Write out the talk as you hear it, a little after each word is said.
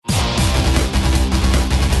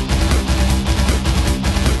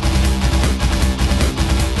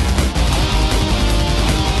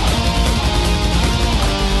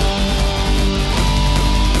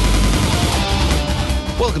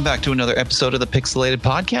back to another episode of the Pixelated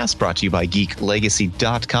Podcast brought to you by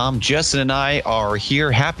GeekLegacy.com. Justin and I are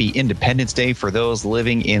here. Happy Independence Day for those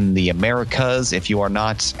living in the Americas. If you are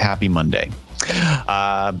not, happy Monday.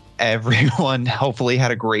 Everyone hopefully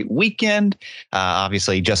had a great weekend.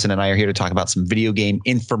 Obviously, Justin and I are here to talk about some video game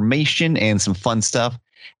information and some fun stuff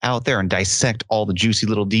out there and dissect all the juicy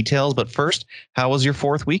little details. But first, how was your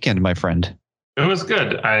fourth weekend, my friend? It was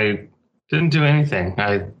good. I didn't do anything.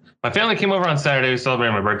 My family came over on Saturday. We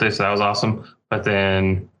celebrated my birthday, so that was awesome. But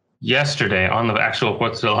then yesterday, on the actual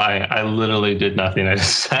 4th of July, I literally did nothing. I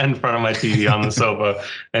just sat in front of my TV on the sofa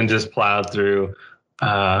and just plowed through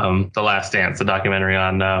The Last Dance, the documentary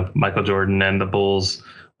on Michael Jordan and the Bulls'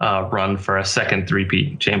 run for a second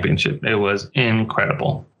three-peat championship. It was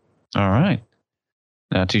incredible. All right.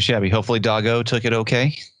 Not too shabby. Hopefully Doggo took it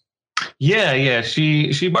okay. Yeah.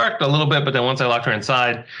 She barked a little bit, but then once I locked her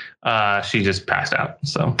inside, she just passed out.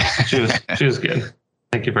 So she was good.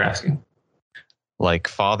 Thank you for asking. Like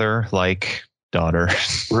father, like daughter.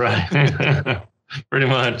 Right. Pretty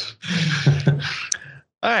much.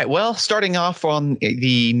 All right. Well, starting off on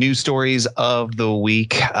the news stories of the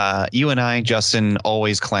week, you and I, Justin,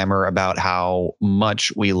 always clamor about how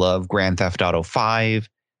much we love Grand Theft Auto 5.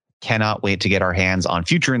 Cannot wait to get our hands on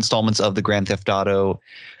future installments of the Grand Theft Auto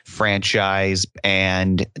franchise.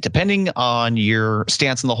 And depending on your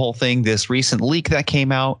stance on the whole thing, this recent leak that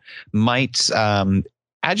came out might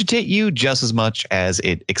agitate you just as much as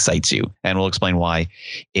it excites you. And we'll explain why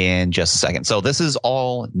in just a second. So this is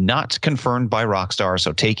all not confirmed by Rockstar.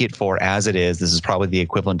 So take it for as it is. This is probably the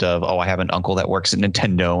equivalent of, I have an uncle that works at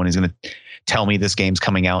Nintendo and he's going to tell me this game's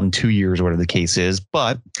coming out in 2 years, whatever the case is.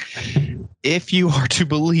 But if you are to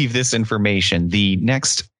believe this information, the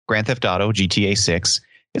next Grand Theft Auto GTA6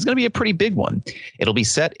 is going to be a pretty big one. It'll be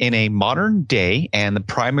set in a modern day, and the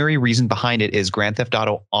primary reason behind it is Grand Theft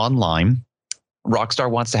Auto Online. Rockstar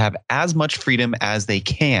wants to have as much freedom as they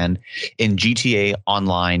can in GTA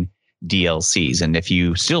Online DLCs. And if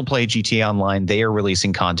you still play GTA Online, they are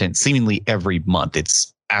releasing content seemingly every month.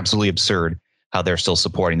 It's absolutely absurd how they're still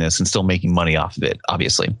supporting this and still making money off of it,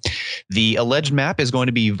 obviously. The alleged map is going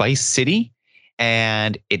to be Vice City,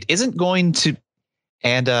 and it isn't going to,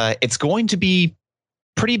 and it's going to be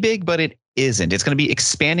pretty big, but it isn't. It's going to be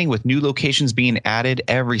expanding with new locations being added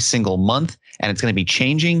every single month, and it's going to be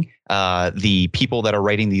changing. The people that are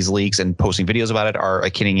writing these leaks and posting videos about it are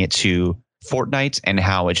akinning it to Fortnite and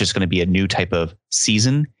how it's just going to be a new type of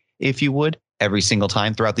season, if you would, every single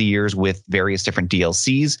time throughout the years with various different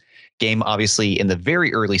DLCs. Game obviously in the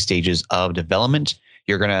very early stages of development.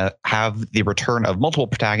 You're going to have the return of multiple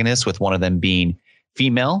protagonists, with one of them being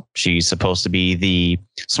female. She's supposed to be the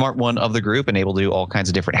smart one of the group and able to do all kinds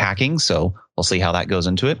of different hacking. So we'll see how that goes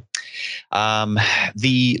into it.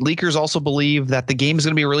 The leakers also believe that the game is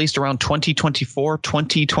going to be released around 2024,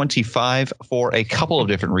 2025 for a couple of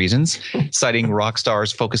different reasons, citing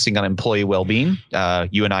Rockstar's focusing on employee well-being.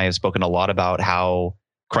 You and I have spoken a lot about how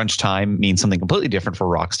crunch time means something completely different for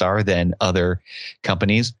Rockstar than other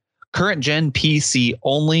companies. Current gen PC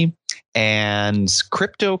only, and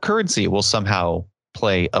cryptocurrency will somehow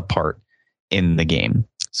play a part in the game.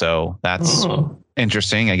 So that's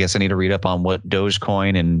interesting. I guess I need to read up on what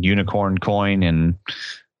Dogecoin and Unicorn Coin and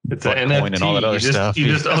it's an NFT. And all that other stuff. You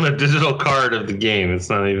just own a digital card of the game. It's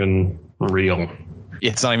not even real.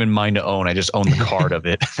 It's not even mine to own. I just own the card of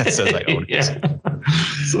it that says I own it.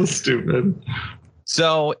 So stupid.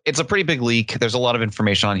 So it's a pretty big leak. There's a lot of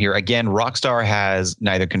information on here. Again, Rockstar has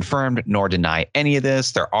neither confirmed nor denied any of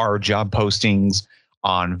this. There are job postings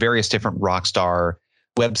on various different Rockstar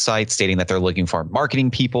websites stating that they're looking for marketing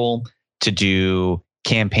people to do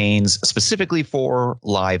campaigns specifically for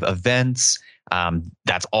live events.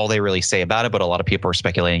 That's all they really say about it. But a lot of people are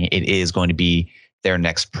speculating it is going to be their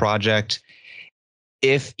next project.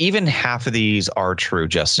 If even half of these are true,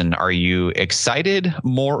 Justin, are you excited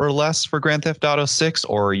more or less for Grand Theft Auto 6,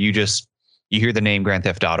 or are you hear the name Grand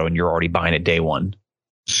Theft Auto and you're already buying it day one?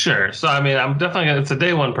 Sure. So, I mean, it's a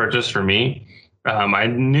day one purchase for me.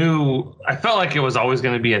 I felt like it was always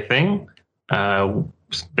going to be a thing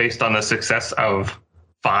based on the success of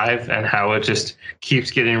 5 and how it just keeps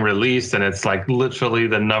getting released. And it's like literally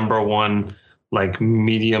the number one like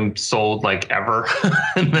medium sold like ever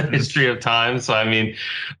in the history of time. So, I mean,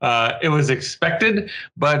 it was expected,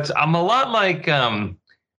 but I'm a lot like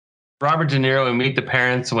Robert De Niro in Meet the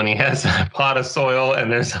Parents when he has a pot of soil and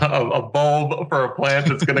there's a bulb for a plant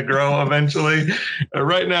that's going to grow eventually.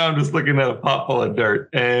 Right now, I'm just looking at a pot full of dirt,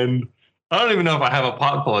 and I don't even know if I have a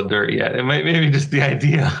pot full of dirt yet. It might maybe just the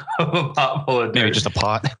idea of a pot full of dirt. Maybe just a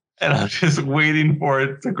pot. And I'm just waiting for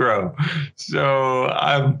it to grow. So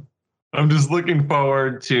I'm just looking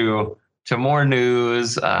forward to to more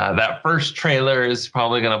news. That first trailer is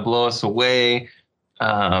probably going to blow us away.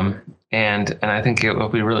 And I think it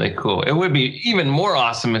would be really cool. It would be even more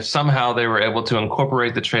awesome if somehow they were able to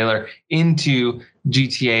incorporate the trailer into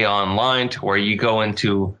GTA Online, to where you go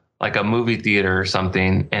into like a movie theater or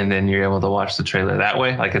something, and then you're able to watch the trailer that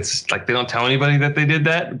way. Like, it's like they don't tell anybody that they did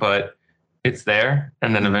that, but it's there,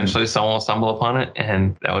 and then eventually someone will stumble upon it,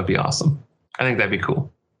 and that would be awesome. I think that'd be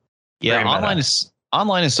cool. Yeah, online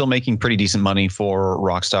is still making pretty decent money for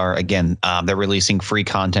Rockstar. Again, they're releasing free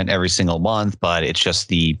content every single month, but it's just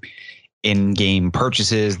the in-game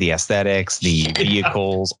purchases, the aesthetics, the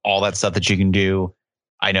vehicles, all that stuff that you can do.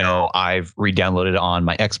 I know I've re-downloaded it on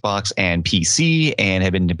my Xbox and PC and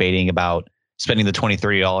have been debating about spending the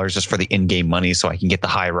 $20-$30 just for the in-game money so I can get the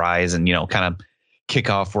high rise and, kind of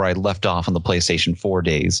kick off where I left off on the PlayStation 4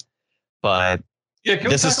 days. But yeah,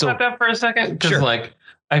 can we talk about that for a second? Because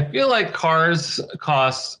I feel like cars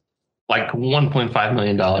cost like $1.5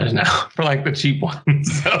 million now for like the cheap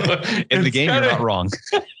ones. So in the game, you're not wrong.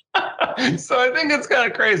 So I think it's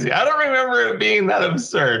kind of crazy. I don't remember it being that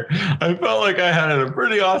absurd. I felt like I had a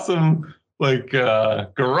pretty awesome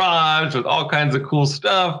garage with all kinds of cool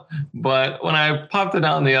stuff. But when I popped it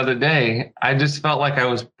on the other day, I just felt like I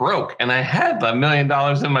was broke, and I had $1 million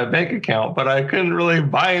in my bank account, but I couldn't really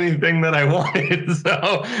buy anything that I wanted.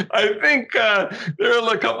 So I think there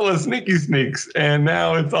are a couple of sneaky sneaks, and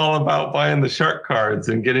now it's all about buying the shark cards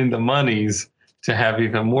and getting the monies to have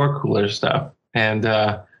even more cooler stuff. And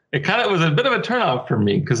it kind of was a bit of a turnoff for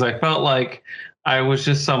me, because I felt like I was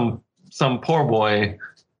just some poor boy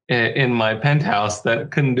in my penthouse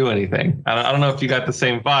that couldn't do anything. I don't know if you got the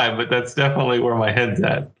same vibe, but that's definitely where my head's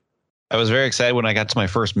at. I was very excited when I got to my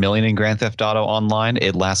first million in Grand Theft Auto Online.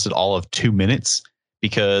 It lasted all of 2 minutes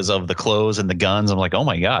because of the clothes and the guns. I'm like, oh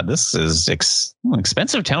my God, this is an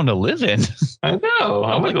expensive town to live in. I know.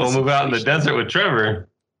 I'm going to go move out in the desert with Trevor.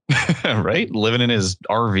 Right? Living in his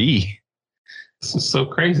RV. This is so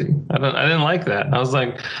crazy. I didn't like that. I was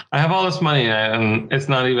like, I have all this money and it's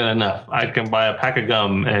not even enough. I can buy a pack of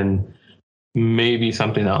gum and maybe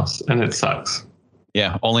something else, and it sucks.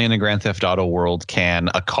 Yeah, only in a Grand Theft Auto world can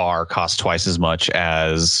a car cost twice as much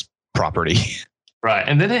as property. Right.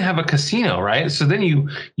 And then they have a casino, right? So then you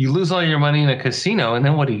lose all your money in a casino, and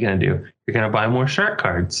then what are you going to do? You're going to buy more shark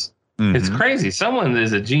cards. Mm-hmm. It's crazy. Someone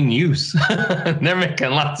is a genius. They're making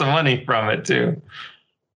lots of money from it too.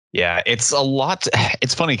 Yeah, it's a lot.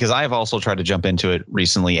 It's funny because I've also tried to jump into it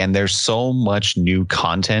recently, and there's so much new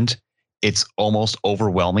content. It's almost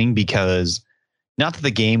overwhelming, because not that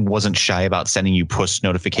the game wasn't shy about sending you push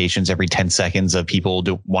notifications every 10 seconds of people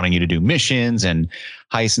wanting you to do missions and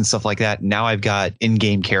heists and stuff like that. Now I've got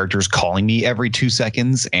in-game characters calling me every 2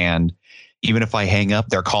 seconds. And even if I hang up,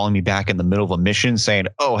 they're calling me back in the middle of a mission saying,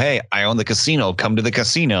 oh, hey, I own the casino. Come to the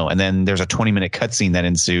casino. And then there's a 20-minute cutscene that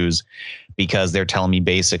ensues because they're telling me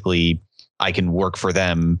basically I can work for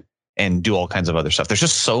them and do all kinds of other stuff. There's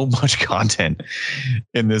just so much content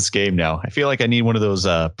in this game now. I feel like I need one of those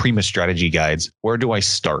Prima strategy guides. Where do I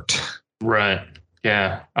start? Right.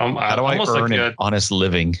 Yeah. How do I earn an honest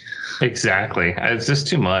living? Exactly. It's just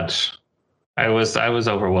too much. I was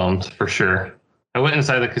overwhelmed for sure. I went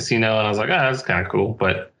inside the casino and I was like, that's kind of cool.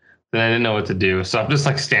 But then I didn't know what to do. So I'm just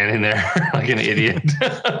like standing there like an idiot.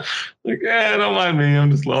 Like, don't mind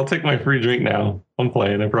me. I'll take my free drink now. I'm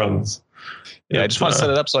playing, I promise. Yeah, I just want to set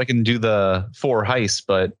it up so I can do the 4 heists,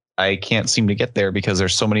 but I can't seem to get there because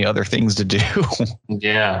there's so many other things to do.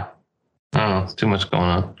 Yeah. Oh, it's too much going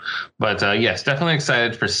on. But yes, definitely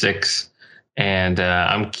excited for 6. And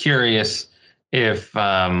I'm curious if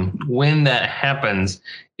when that happens,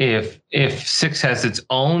 if 6 has its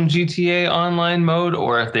own GTA Online mode,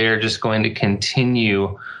 or if they are just going to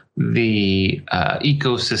continue the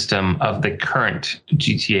ecosystem of the current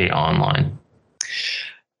GTA Online.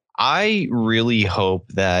 I really hope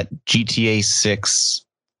that GTA 6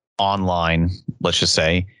 Online, let's just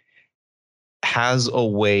say, has a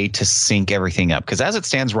way to sync everything up. Because as it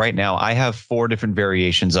stands right now, I have 4 different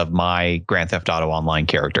variations of my Grand Theft Auto Online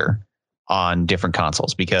character on different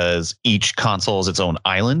consoles, because each console is its own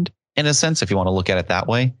island, in a sense, if you want to look at it that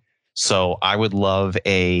way. So I would love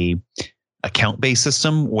a account-based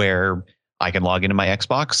system where I can log into my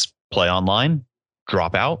Xbox, play online,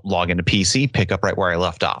 drop out, log into PC, pick up right where I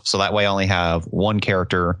left off. So that way I only have one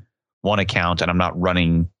character, one account, and I'm not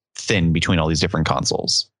running thin between all these different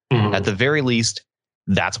consoles. Mm-hmm. At the very least,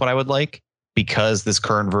 that's what I would like, because this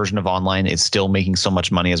current version of online is still making so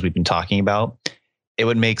much money, as we've been talking about. It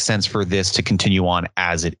would make sense for this to continue on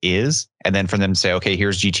as it is, and then for them to say, okay,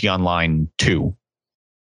 here's GT Online 2.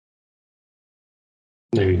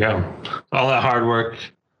 There you go. All that hard work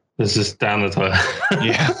It's just down the toilet.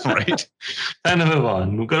 Yeah, right. Time to move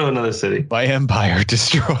on. We'll go to another city. My empire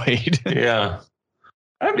destroyed. Yeah.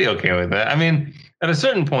 I'd be okay with that. I mean, at a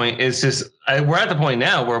certain point, it's just we're at the point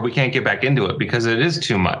now where we can't get back into it because it is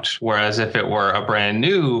too much. Whereas if it were a brand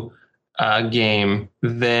new game,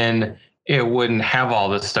 then it wouldn't have all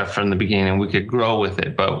this stuff from the beginning. We could grow with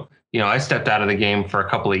it. But I stepped out of the game for a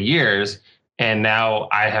couple of years, and now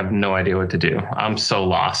I have no idea what to do. I'm so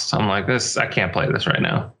lost. I'm like this. I can't play this right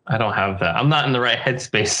now. I don't have that. I'm not in the right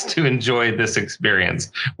headspace to enjoy this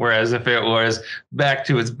experience. Whereas if it was back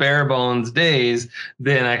to its bare bones days,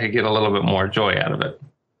 then I could get a little bit more joy out of it.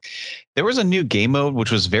 There was a new game mode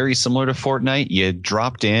which was very similar to Fortnite. You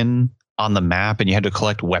dropped in on the map and you had to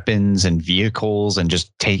collect weapons and vehicles and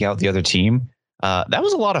just take out the other team. That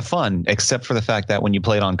was a lot of fun, except for the fact that when you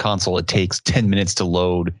play it on console, it takes 10 minutes to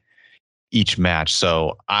load each match.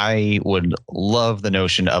 So I would love the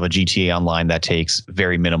notion of a GTA Online that takes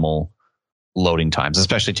very minimal loading times,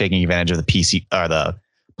 especially taking advantage of the PC or the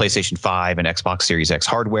PlayStation 5 and Xbox Series X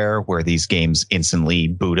hardware, where these games instantly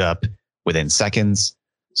boot up within seconds.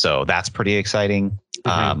 So that's pretty exciting.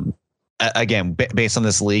 Mm-hmm. Again, based on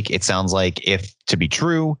this leak, it sounds like, if to be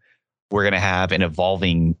true, we're going to have an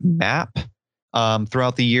evolving map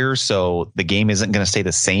throughout the year. So the game isn't going to stay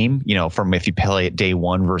the same, from if you play it day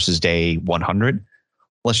 1 versus day 100,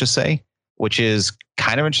 let's just say, which is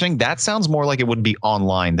kind of interesting. That sounds more like it would be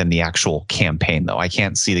online than the actual campaign, though. I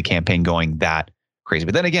can't see the campaign going that crazy.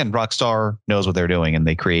 But then again, Rockstar knows what they're doing, and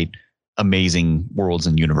they create amazing worlds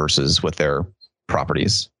and universes with their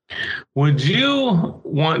properties. Would you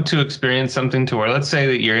want to experience something to where, let's say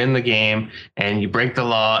that you're in the game and you break the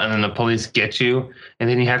law and then the police get you and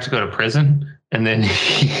then you have to go to prison, and then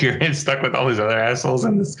you're stuck with all these other assholes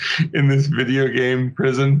in this video game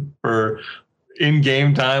prison for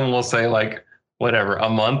in-game time, we'll say like whatever, a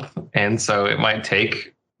month. And so it might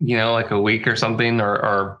take, like a week or something,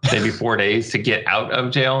 or maybe 4 days to get out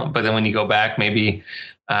of jail. But then when you go back, maybe,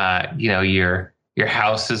 your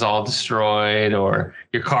house is all destroyed, or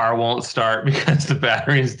your car won't start because the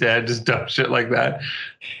battery's dead, just dumb shit like that.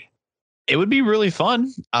 It would be really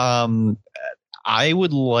fun. I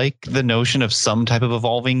would like the notion of some type of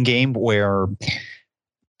evolving game where,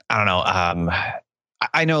 I don't know.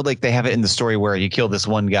 I know like they have it in the story where you kill this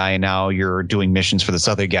one guy and now you're doing missions for this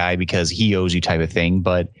other guy because he owes you type of thing.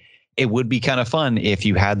 But it would be kind of fun if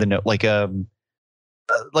you had like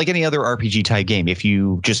any other RPG type game. If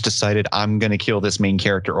you just decided, I'm going to kill this main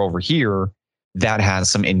character over here, that has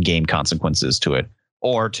some in-game consequences to it.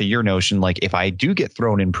 Or to your notion, like if I do get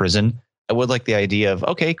thrown in prison, I would like the idea of,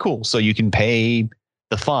 okay, cool. So you can pay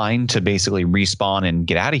the fine to basically respawn and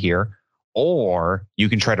get out of here. Or you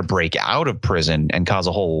can try to break out of prison and cause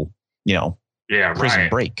a whole, prison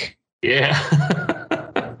break. Yeah.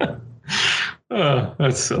 Oh,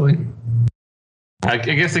 that's silly. I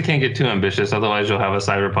guess they can't get too ambitious. Otherwise, you'll have a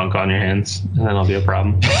Cyberpunk on your hands, and then it'll be a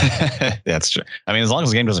problem. That's true. I mean, as long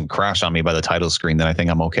as the game doesn't crash on me by the title screen, then I think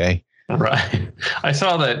I'm okay. Right. I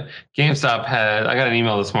saw that GameStop I got an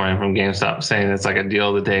email this morning from GameStop saying it's like a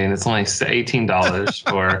deal of the day, and it's only $18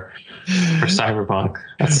 for Cyberpunk.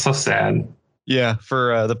 That's so sad. Yeah,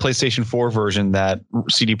 for the PlayStation 4 version, that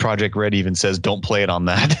CD Projekt Red even says don't play it on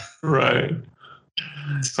that. Right.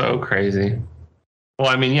 So crazy. Well,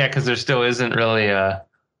 I mean, yeah, because there still isn't really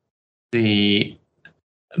the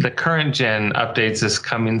current gen updates is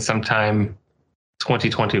coming sometime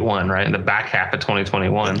 2021, right? In the back half of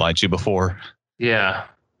 2021. I lied to you before. Yeah,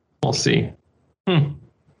 we'll see. All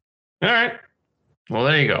right. Well,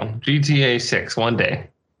 there you go. GTA 6 one day.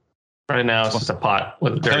 Right now, it's just a pot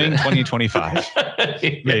with dirt. Coming 2025,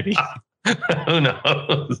 maybe. Who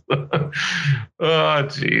knows? Oh,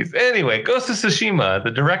 geez. Anyway, Ghost of Tsushima,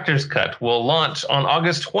 the director's cut, will launch on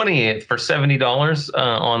August 28th for $70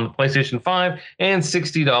 on PlayStation 5 and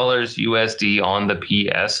 $60 USD on the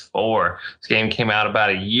PS4. This game came out about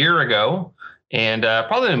a year ago, and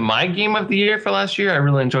probably my game of the year for last year. I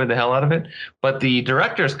really enjoyed the hell out of it. But the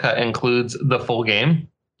director's cut includes the full game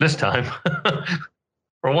this time.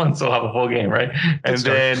 For once, they'll have a full game, right? And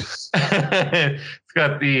then it's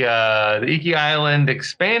got the Iki Island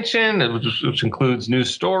expansion, which includes new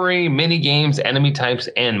story, mini games, enemy types,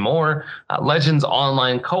 and more. Legends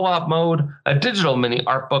Online co-op mode, a digital mini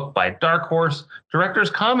art book by Dark Horse,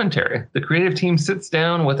 director's commentary. The creative team sits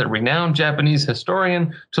down with a renowned Japanese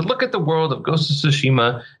historian to look at the world of Ghost of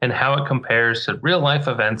Tsushima and how it compares to real-life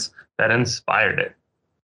events that inspired it.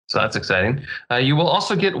 So that's exciting. You will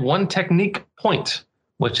also get one technique point,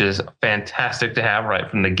 which is fantastic to have right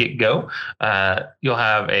from the get-go. You'll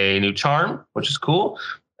have a new charm, which is cool.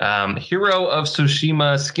 Hero of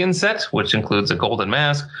Tsushima skin set, which includes a golden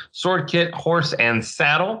mask, sword kit, horse, and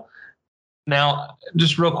saddle. Now,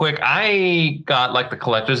 just real quick, I got like the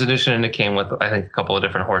collector's edition, and it came with, I think, a couple of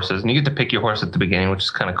different horses, and you get to pick your horse at the beginning, which is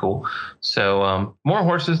kind of cool. So more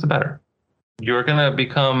horses, the better. You're going to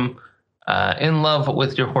become in love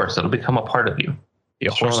with your horse. It'll become a part of you. Be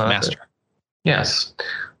a horse master. Yes.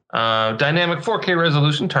 Dynamic 4K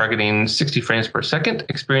resolution targeting 60 frames per second.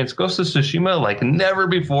 Experience Ghost of Tsushima like never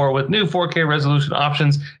before with new 4K resolution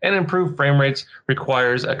options and improved frame rates.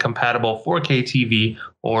 Requires a compatible 4K TV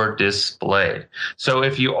or display. So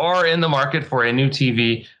if you are in the market for a new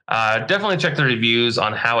TV, definitely check the reviews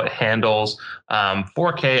on how it handles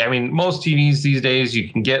 4K. I mean, most TVs these days, you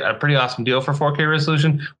can get a pretty awesome deal for 4K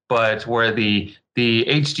resolution, but where the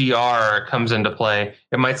HDR comes into play,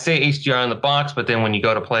 it might say HDR on the box, but then when you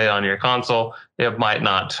go to play it on your console, it might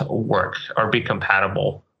not work or be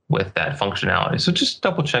compatible with that functionality. So just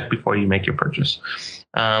double check before you make your purchase.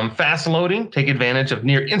 Fast loading, take advantage of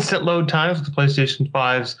near instant load times with the PlayStation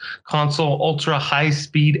 5's console ultra high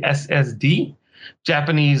speed SSD.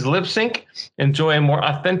 Japanese lip sync, enjoy a more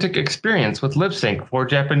authentic experience with lip sync for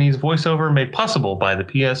Japanese voiceover made possible by the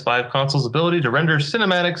PS5 console's ability to render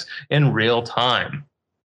cinematics in real time,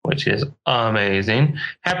 which is amazing.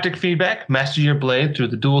 Haptic feedback, master your blade through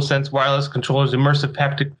the DualSense wireless controller's immersive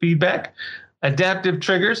haptic feedback. Adaptive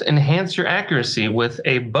triggers, enhance your accuracy with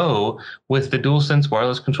a bow with the DualSense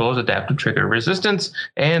wireless controller's adaptive trigger resistance.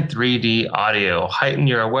 And 3D audio, heighten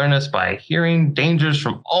your awareness by hearing dangers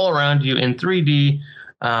from all around you in 3D,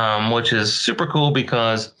 which is super cool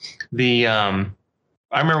because I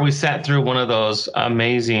remember we sat through one of those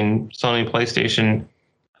amazing Sony PlayStation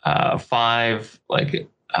 5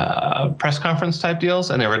 press conference type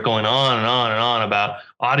deals, and they were going on and on and on about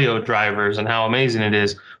audio drivers and how amazing it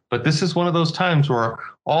is. But this is one of those times where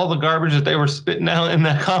all the garbage that they were spitting out in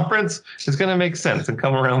that conference is going to make sense and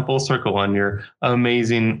come around full circle on your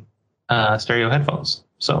amazing stereo headphones.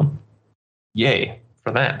 Yay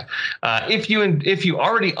for that. If you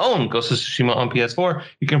already own Ghost of Tsushima on PS4,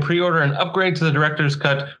 you can pre-order an upgrade to the director's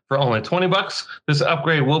cut for only $20. This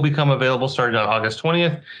upgrade will become available starting on August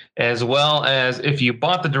 20th, as well as if you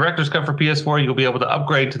bought the director's cut for PS4, you'll be able to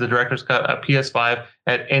upgrade to the director's cut at PS5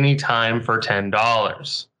 at any time for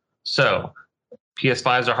 $10. So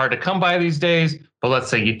PS5s are hard to come by these days, but let's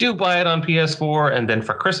say you do buy it on PS4, and then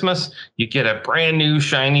for Christmas, you get a brand new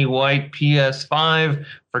shiny white PS5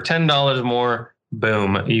 for $10 more.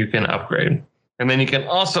 Boom, you can upgrade. And then you can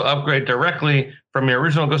also upgrade directly from your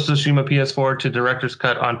original Ghost of Tsushima PS4 to Director's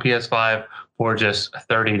Cut on PS5 for just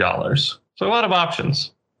 $30. So a lot of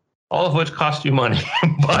options, all of which cost you money,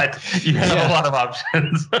 but you have a lot of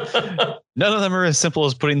options. None of them are as simple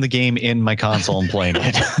as putting the game in my console and playing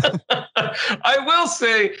it. I will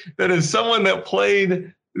say that as someone that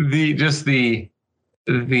played the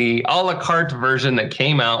a la carte version that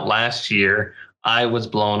came out last year, I was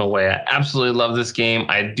blown away. I absolutely love this game.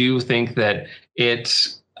 I do think that it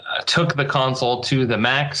took the console to the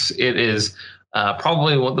max. It is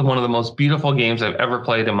probably one of the most beautiful games I've ever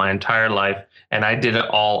played in my entire life. And I did it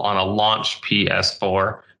all on a launch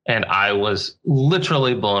PS4. And I was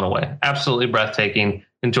literally blown away. Absolutely breathtaking.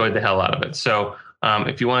 Enjoyed the hell out of it. So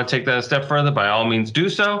if you want to take that a step further, by all means do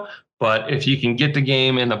so. But if you can get the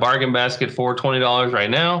game in the bargain basket for $20 right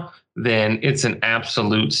now, then it's an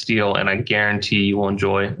absolute steal, and I guarantee you will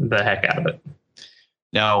enjoy the heck out of it.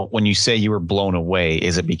 Now, when you say you were blown away,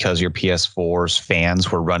 is it because your PS4's fans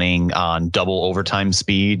were running on double overtime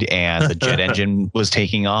speed and the jet engine was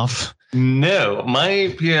taking off? No,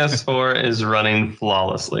 my PS4 is running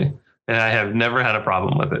flawlessly, and I have never had a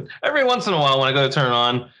problem with it. Every once in a while, when I go to turn it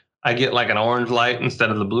on, I get like an orange light instead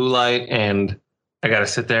of the blue light, and I got to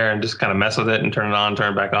sit there and just kind of mess with it and turn it on,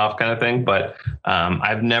 turn it back off kind of thing. But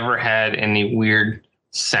I've never had any weird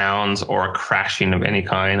sounds or crashing of any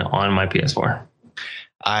kind on my PS4.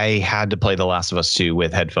 I had to play The Last of Us 2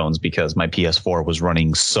 with headphones because my PS4 was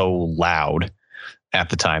running so loud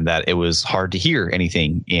at the time that it was hard to hear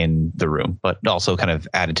anything in the room, but also kind of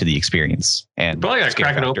added to the experience. And probably got to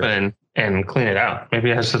crack it open and clean it out.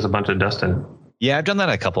 Maybe it has just a bunch of dust in it. Yeah, I've done that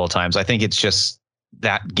a couple of times. I think it's just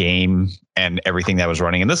that game and everything that was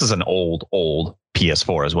running. And this is an old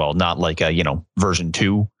PS4 as well, not like a, version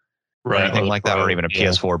 2 or anything like that, or even a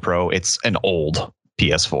PS4 Pro. It's an old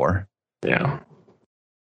PS4. Yeah.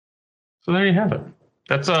 So there you have it.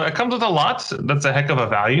 That's it comes with a lot. That's a heck of a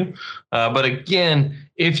value. But again,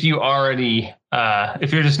 if you already,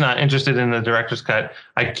 if you're just not interested in the director's cut,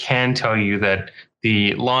 I can tell you that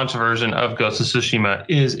the launch version of Ghost of Tsushima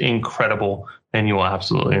is incredible, and you will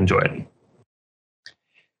absolutely enjoy it.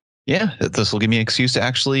 yeah, this will give me an excuse to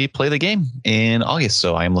actually play the game in August.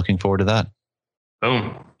 So I am looking forward to that.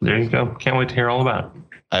 Boom. There you go. Can't wait to hear all about it.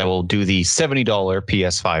 I will do the $70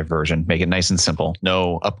 PS5 version. Make it nice and simple.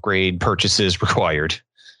 No upgrade purchases required.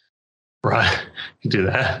 Right. You do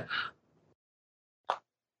that.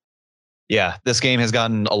 Yeah, this game has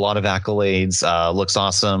gotten a lot of accolades. Looks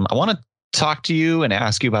awesome. I want to talk to you and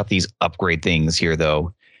ask you about these upgrade things here,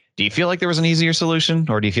 though. Do you feel like there was an easier solution,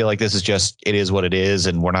 or do you feel like this is just, it is what it is,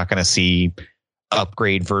 and we're not going to see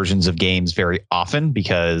upgrade versions of games very often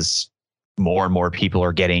because more and more people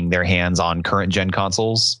are getting their hands on current gen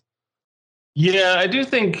consoles? Yeah, I do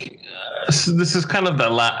think this is kind of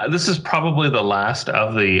this is probably the last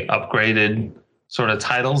of the upgraded sort of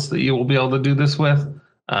titles that you will be able to do this with.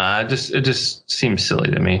 It just seems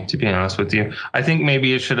silly to me, to be honest with you. I think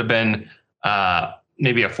maybe it should have been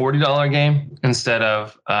maybe a $40 game instead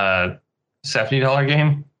of a $70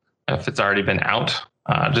 game if it's already been out,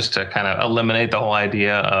 just to kind of eliminate the whole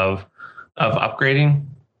idea of upgrading.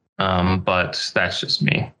 But that's just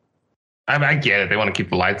me. I get it. They want to keep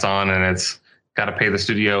the lights on, and it's got to pay the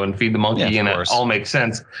studio and feed the monkey, and it all makes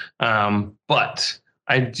sense. But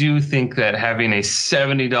I do think that having a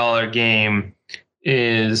 $70 game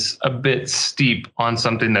is a bit steep on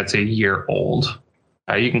something that's a year old.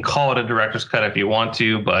 You can call it a director's cut if you want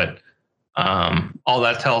to, but all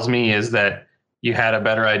that tells me is that you had a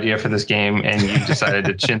better idea for this game and you decided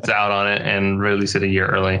to chintz out on it and release it a year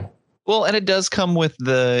early. Well, and it does come with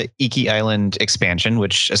the Iki Island expansion,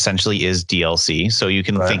 which essentially is DLC. So you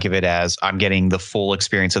can think of it as I'm getting the full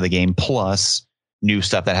experience of the game plus new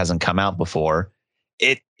stuff that hasn't come out before.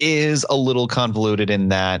 It is a little convoluted in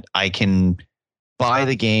that I can buy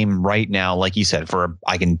the game right now, like you said,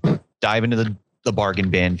 I can dive into the bargain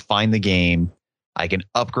bin, find the game. I can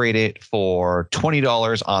upgrade it for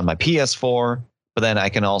 $20 on my PS4. But then I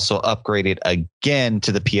can also upgrade it again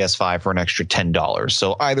to the PS5 for an extra $10.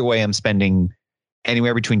 So either way, I'm spending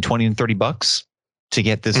anywhere between 20 and $30 to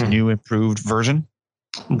get this new improved version.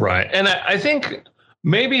 Right. And I think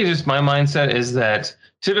maybe just my mindset is that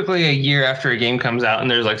typically a year after a game comes out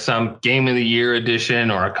and there's like some game of the year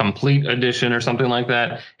edition or a complete edition or something like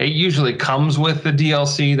that, it usually comes with the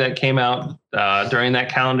DLC that came out during that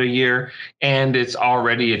calendar year, and it's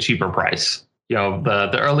already a cheaper price. You know,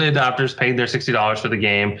 the early adopters paid their $60 for the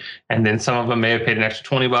game, and then some of them may have paid an extra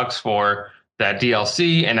 $20 for that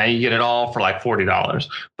DLC, and now you get it all for like $40.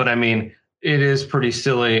 But I mean, it is pretty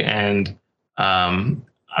silly, and I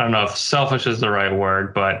don't know if selfish is the right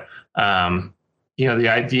word, but you know, the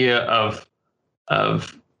idea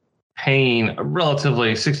of paying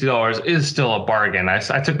relatively $60 is still a bargain. I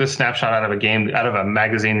took this snapshot out of a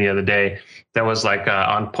magazine the other day that was like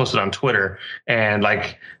posted on Twitter, and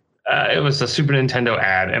like. It was a Super Nintendo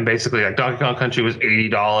ad, and basically like Donkey Kong Country was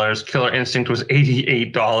 $80, Killer Instinct was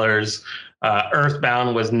 $88,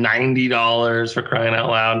 Earthbound was $90 for crying out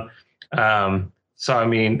loud. So I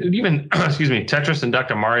mean, even Tetris and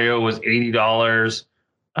Dr. Mario was $80.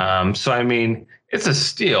 So I mean, it's a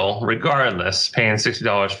steal regardless, paying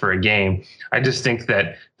 $60 for a game. I just think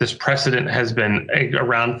that this precedent has been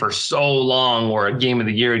around for so long where a Game of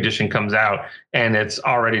the Year edition comes out and it's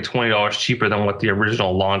already $20 cheaper than what the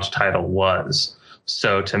original launch title was.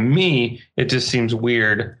 So to me, it just seems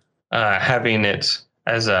weird having it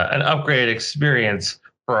as an upgraded experience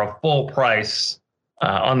for a full price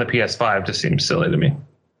on the PS5 just seems silly to me.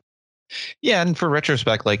 Yeah, and for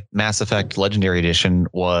retrospect, like Mass Effect Legendary Edition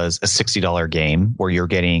was a $60 game where you're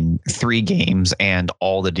getting 3 games and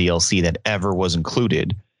all the DLC that ever was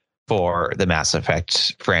included for the Mass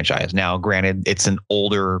Effect franchise. Now, granted,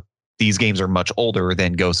 these games are much older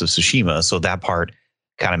than Ghost of Tsushima, so that part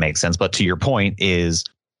kind of makes sense. But to your point is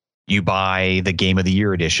you buy the Game of the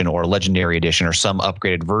Year edition or Legendary Edition or some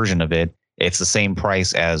upgraded version of it. It's the same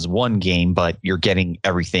price as one game, but you're getting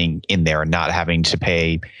everything in there and not having to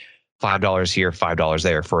pay $5 here, $5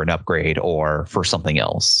 there for an upgrade or for something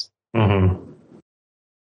else. Mm-hmm.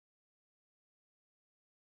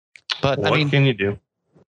 But what can you do?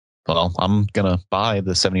 Well, I'm gonna buy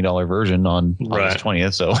the $70 version on August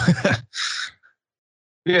 20th. So,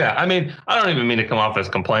 yeah, I mean, I don't even mean to come off as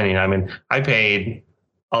complaining. I mean, I paid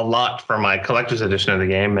a lot for my collector's edition of the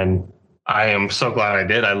game, and I am so glad I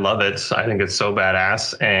did. I love it. I think it's so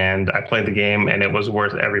badass, and I played the game, and it was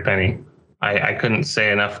worth every penny. I couldn't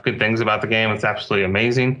say enough good things about the game. It's absolutely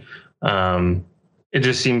amazing. It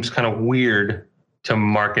just seems kind of weird to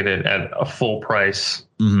market it at a full price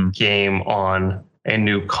game on a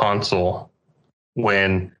new console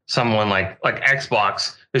when someone like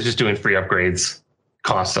Xbox is just doing free upgrades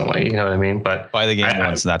constantly. You know what I mean? But buy the game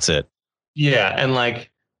once and that's it. Yeah. And like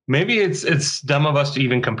maybe it's dumb of us to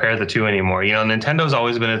even compare the two anymore. You know, Nintendo's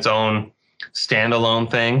always been its own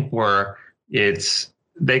standalone thing where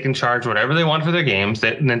they can charge whatever they want for their games.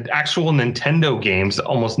 That actual Nintendo games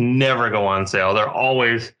almost never go on sale. They're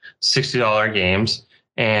always $60 games,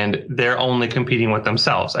 and they're only competing with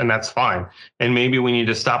themselves, and that's fine. And maybe we need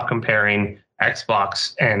to stop comparing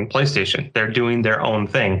Xbox and PlayStation. They're doing their own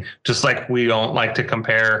thing, just like we don't like to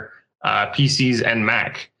compare PCs and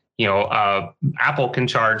Mac. You know, Apple can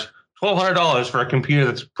charge $1,200 for a computer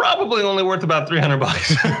that's probably only worth about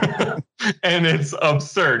 $300, and it's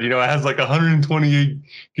absurd. You know, it has like 128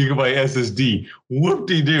 gigabyte SSD.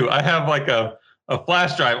 Whoop-de-doo! I have like a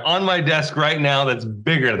flash drive on my desk right now that's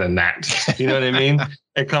bigger than that. You know what I mean?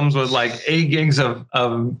 It comes with like 8 gigs of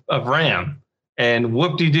RAM, and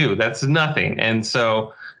whoop-de-doo, that's nothing. And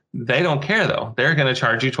so they don't care though. They're going to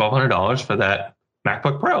charge you $1,200 for that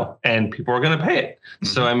MacBook Pro, and people are going to pay it. Mm-hmm.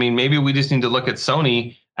 So, I mean, maybe we just need to look at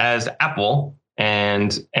Sony as Apple,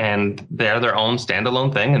 and they're their own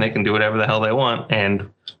standalone thing, and they can do whatever the hell they want. And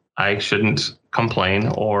I shouldn't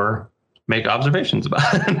complain or make observations about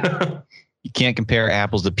it. You can't compare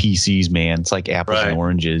apples to PCs, man. It's like apples and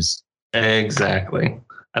oranges. Exactly.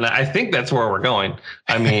 And I think that's where we're going.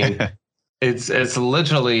 I mean, it's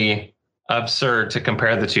literally absurd to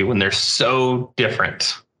compare the two when they're so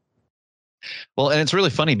different. Well, and it's really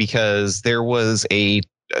funny because there was a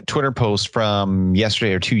Twitter post from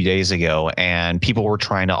yesterday or 2 days ago, and people were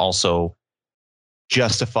trying to also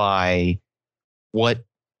justify what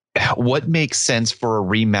makes sense for a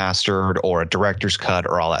remastered or a director's cut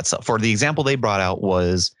or all that stuff. For the example they brought out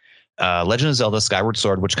was Legend of Zelda Skyward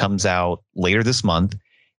Sword, which comes out later this month,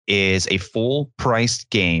 is a full-priced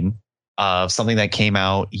game of something that came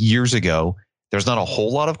out years ago. There's not a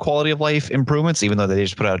whole lot of quality of life improvements, even though they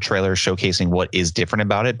just put out a trailer showcasing what is different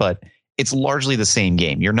about it. But it's largely the same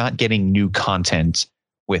game. You're not getting new content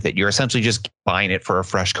with it. You're essentially just buying it for a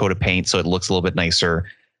fresh coat of paint so it looks a little bit nicer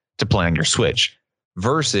to play on your Switch.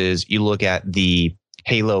 Versus you look at the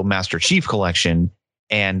Halo Master Chief Collection,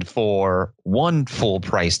 and for one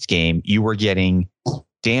full-priced game, you were getting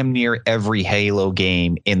damn near every Halo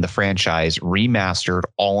game in the franchise remastered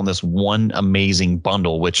all in this one amazing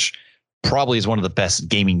bundle, which probably is one of the best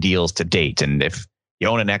gaming deals to date. And if you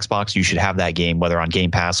own an Xbox, you should have that game, whether on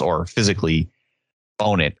Game Pass or physically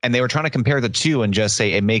own it. And they were trying to compare the two and just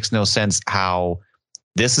say it makes no sense how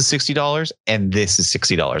this is $60 and this is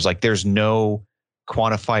 $60. Like there's no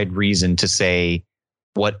quantified reason to say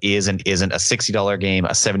what is and isn't a $60 game, a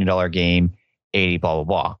 $70 game, 80 blah, blah,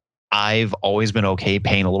 blah. I've always been okay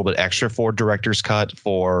paying a little bit extra for director's cut,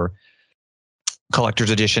 for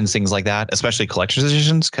collector's editions, things like that, especially collector's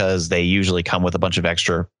editions, because they usually come with a bunch of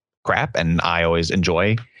extra crap, and I always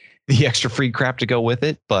enjoy the extra free crap to go with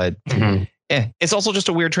it. But it's also just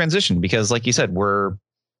a weird transition because, like you said, we're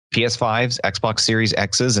PS5s, Xbox Series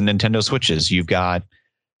X's, and Nintendo Switches. You've got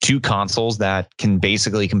two consoles that can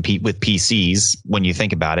basically compete with PCs when you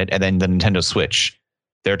think about it, and then the Nintendo Switch.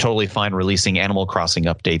 They're totally fine releasing Animal Crossing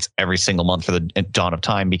updates every single month for the dawn of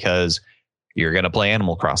time because you're going to play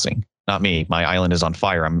Animal Crossing. Not me. My island is on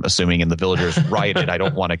fire, I'm assuming, and the villagers rioted. I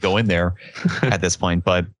don't want to go in there at this point,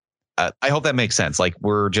 but I hope that makes sense. Like,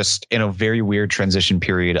 we're just in a very weird transition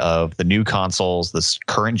period of the new consoles, this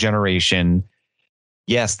current generation.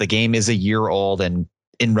 Yes, the game is a year old, and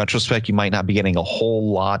in retrospect, you might not be getting a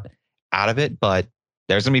whole lot out of it, but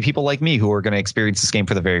there's going to be people like me who are going to experience this game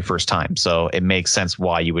for the very first time. So it makes sense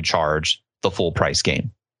why you would charge the full price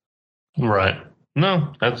game. Right.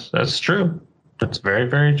 No, that's true. That's very,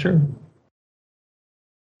 very true.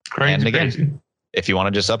 Crazy, and again, crazy. If you want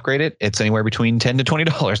to just upgrade it, it's anywhere between $10 to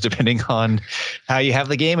 $20, depending on how you have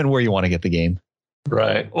the game and where you want to get the game.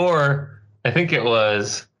 Right. Or I think it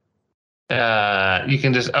was you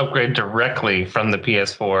can just upgrade directly from the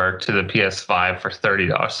PS4 to the PS5 for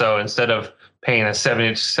 $30. So instead of paying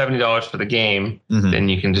 $70 for the game, then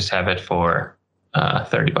you can just have it for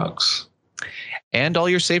 $30. And all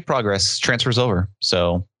your save progress transfers over.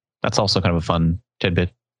 So that's also kind of a fun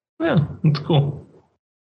tidbit. Yeah, that's cool.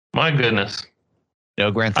 My goodness.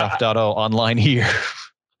 No Grand Theft Auto online here.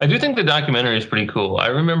 I do think the documentary is pretty cool. I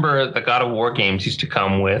remember the God of War games used to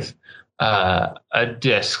come with a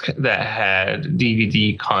disc that had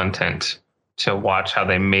DVD content to watch how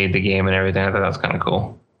they made the game and everything. I thought that was kind of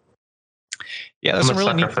cool. Yeah, that's I'm a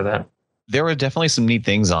really sucker neat for that. There were definitely some neat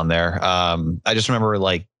things on there. I just remember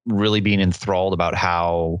like really being enthralled about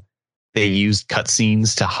how they used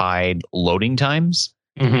cutscenes to hide loading times.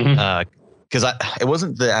 Because it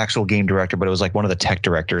wasn't the actual game director, but it was like one of the tech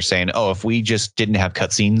directors saying, "Oh, if we just didn't have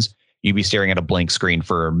cutscenes, you'd be staring at a blank screen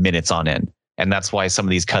for minutes on end." And that's why some of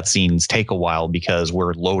these cutscenes take a while, because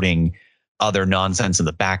we're loading other nonsense in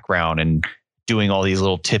the background and doing all these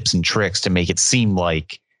little tips and tricks to make it seem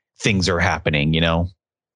like things are happening,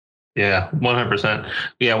 Yeah, 100%.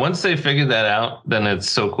 Yeah, once they figured that out, then it's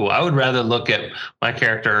so cool. I would rather look at my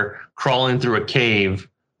character crawling through a cave,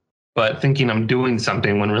 but thinking I'm doing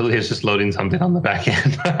something when really it's just loading something on the back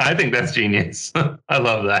end. I think that's genius. I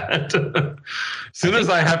love that. As soon as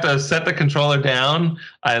I have to set the controller down,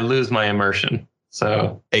 I lose my immersion.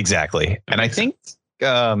 So exactly. And I think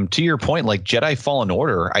to your point, like Jedi Fallen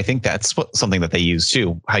Order, I think that's something that they use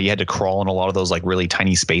too. How you had to crawl in a lot of those like really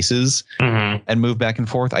tiny spaces and move back and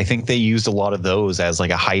forth. I think they used a lot of those as like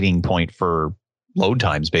a hiding point for load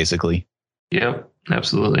times, basically. Yep,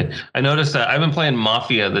 absolutely. I noticed that I've been playing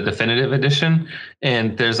Mafia, the definitive edition,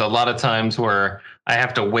 and there's a lot of times where I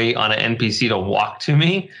have to wait on an NPC to walk to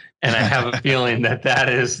me. And I have a feeling that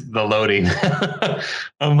is the loading.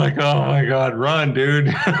 I'm like, oh my God, run,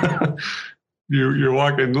 dude. You're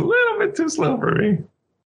walking a little bit too slow for me.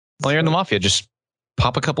 Well, you're in the Mafia. Just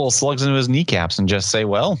pop a couple of slugs into his kneecaps and just say,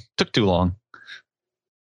 well, took too long.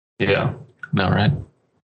 Yeah. No, right.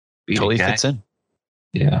 Totally fits in.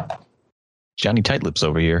 Yeah. Johnny Tightlips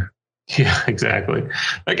over here. Yeah, exactly.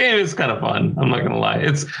 That game is kind of fun. I'm not going to lie.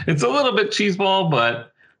 It's a little bit cheeseball,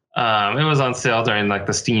 but it was on sale during like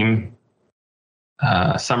the Steam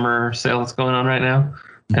summer sale that's going on right now.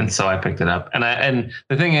 And so I picked it up. And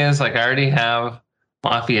the thing is, like, I already have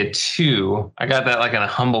Mafia 2. I got that like in a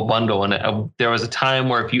humble bundle. And there was a time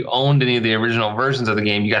where if you owned any of the original versions of the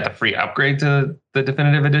game, you got the free upgrade to the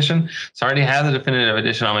definitive edition. So I already have the definitive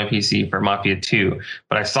edition on my PC for Mafia 2.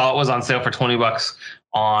 But I saw it was on sale for $20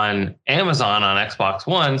 on Amazon on Xbox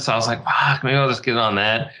One. So I was like, fuck, maybe I'll just get it on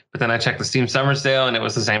that. But then I checked the Steam summer sale and it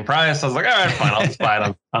was the same price. So I was like, all right, fine, I'll just buy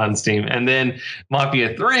it on Steam. And then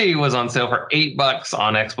Mafia 3 was on sale for $8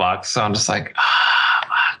 on Xbox. So I'm just like,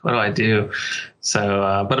 fuck, what do I do?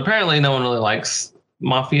 So, but apparently no one really likes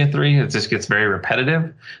Mafia 3. It just gets very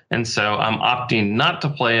repetitive. And so I'm opting not to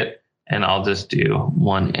play it, and I'll just do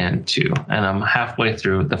 1 and 2. And I'm halfway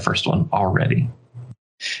through the first one already.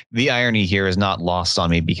 The irony here is not lost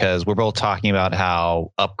on me because we're both talking about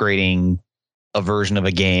how upgrading a version of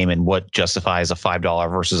a game and what justifies a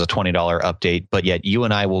 $5 versus a $20 update. But yet you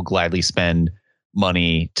and I will gladly spend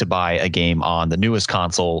money to buy a game on the newest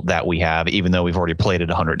console that we have, even though we've already played it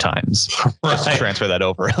 100 times. Right. Just to transfer that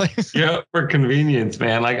over. Yeah, for convenience,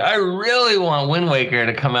 man. Like, I really want Wind Waker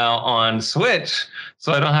to come out on Switch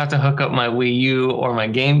so I don't have to hook up my Wii U or my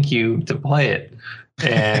GameCube to play it.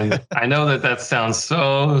 And I know that sounds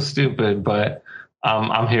so stupid, but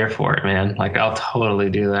I'm here for it, man. Like, I'll totally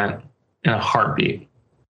do that in a heartbeat.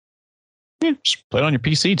 Yeah, just play it on your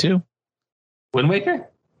PC too. Wind Waker?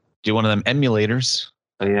 Do one of them emulators.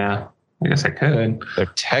 Oh, yeah, I guess I could. They're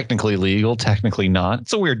technically legal, technically not.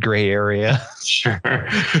 It's a weird gray area. Sure.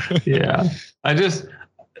 Yeah. I just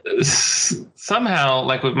somehow,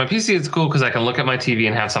 like with my PC, it's cool because I can look at my TV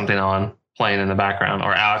and have something on playing in the background,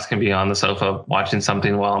 or Alex can be on the sofa watching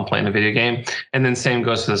something while I'm playing a video game. And then same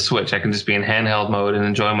goes to the Switch. I can just be in handheld mode and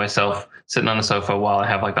enjoy myself sitting on the sofa while I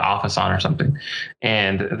have like The Office on or something.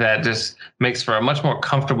 And that just makes for a much more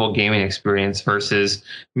comfortable gaming experience versus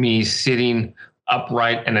me sitting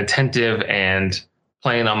upright and attentive and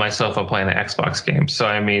playing on my sofa playing an Xbox game. So,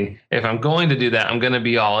 I mean, if I'm going to do that, I'm going to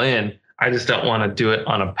be all in. I just don't want to do it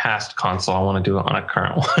on a past console. I want to do it on a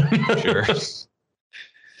current one. Sure.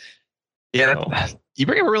 Yeah, you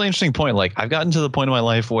bring up a really interesting point. Like, I've gotten to the point in my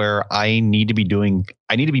life where I need to be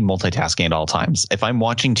multitasking at all times. If I'm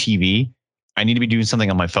watching TV, I need to be doing something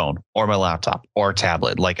on my phone or my laptop or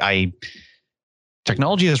tablet. Like,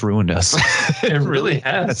 technology has ruined us. It really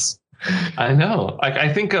has. I know. Like,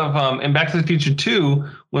 I think of in Back to the Future 2,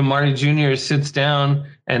 when Marty Jr. sits down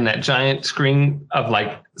and that giant screen of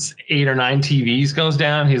like 8 or 9 TVs goes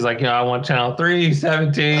down. He's like, I want channel 3,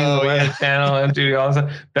 17, channel MTV, all that.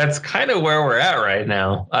 That's kind of where we're at right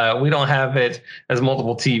now. We don't have it as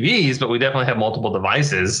multiple TVs, but we definitely have multiple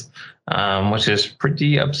devices, which is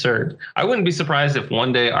pretty absurd. I wouldn't be surprised if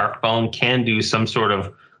one day our phone can do some sort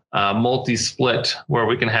of multi-split where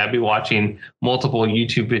we can be watching multiple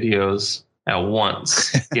YouTube videos at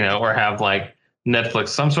once, or have like Netflix,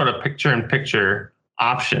 some sort of picture-in-picture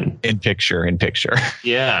option. In picture.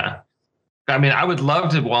 Yeah. I mean, I would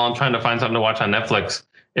love to, while I'm trying to find something to watch on Netflix,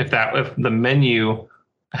 if the menu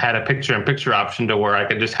had a picture-in-picture option to where I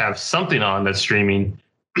could just have something on that's streaming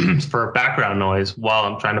for background noise while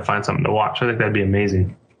I'm trying to find something to watch. I think that'd be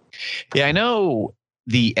amazing. Yeah, I know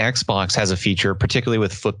the Xbox has a feature, particularly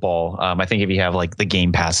with football. I think if you have like the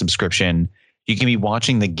Game Pass subscription, you can be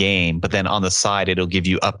watching the game, but then on the side, it'll give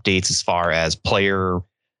you updates as far as player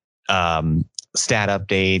stat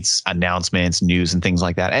updates, announcements, news, and things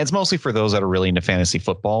like that. And it's mostly for those that are really into fantasy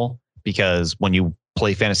football, because when you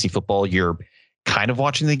play fantasy football, you're kind of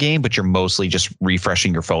watching the game, but you're mostly just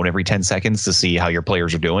refreshing your phone every 10 seconds to see how your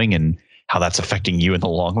players are doing and how that's affecting you in the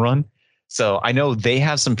long run. So I know they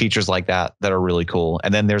have some features like that that are really cool.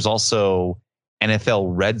 And then there's also NFL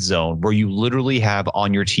Red Zone, where you literally have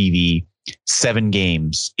on your TV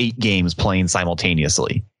 8 games playing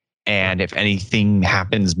simultaneously. And if anything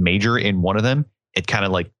happens major in one of them, it kind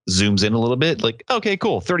of like zooms in a little bit, like, okay,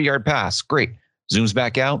 cool, 30-yard pass, great. Zooms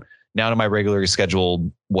back out. Now to my regularly scheduled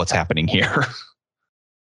what's happening here.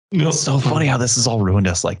 It's so funny how this has all ruined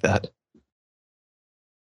us like that.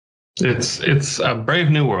 It's a brave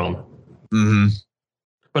new world. Mm-hmm.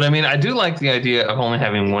 But I mean, I do like the idea of only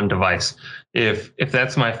having one device. If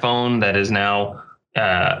that's my phone, that is now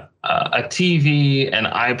a TV, an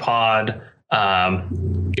iPod,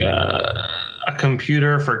 a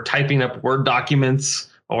computer for typing up Word documents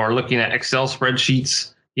or looking at Excel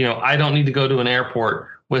spreadsheets. You know, I don't need to go to an airport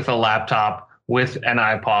with a laptop, with an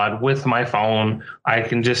iPod, with my phone. I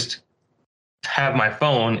can just have my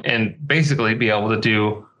phone and basically be able to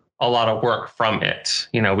do a lot of work from it.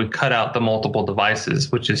 You know, we cut out the multiple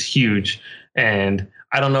devices, which is huge. And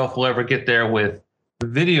I don't know if we'll ever get there with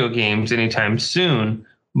video games anytime soon,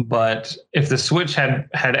 but if the Switch had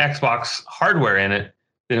Xbox hardware in it,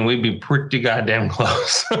 then we'd be pretty goddamn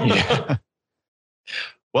close. Yeah.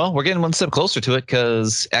 Well, we're getting one step closer to it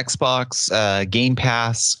because Xbox Game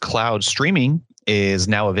Pass cloud streaming is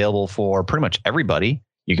now available for pretty much everybody.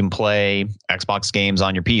 You can play Xbox games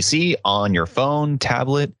on your PC, on your phone,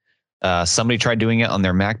 tablet. Somebody tried doing it on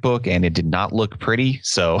their MacBook and it did not look pretty.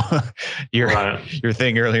 So your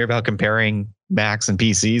thing earlier about comparing Macs and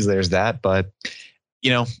PCs, there's that. But, you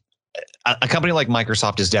know, a company like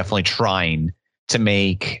Microsoft is definitely trying to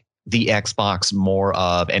make the Xbox more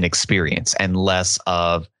of an experience and less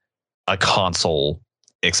of a console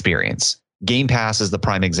experience. Game Pass is the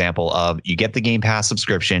prime example of you get the Game Pass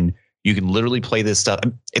subscription. You can literally play this stuff.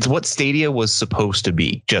 It's what Stadia was supposed to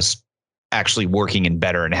be, just actually working and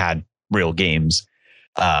better and had real games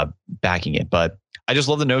backing it. But I just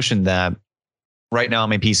love the notion that right now on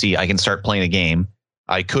my PC, I can start playing a game.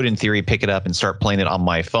 I could, in theory, pick it up and start playing it on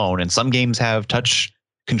my phone. And some games have touch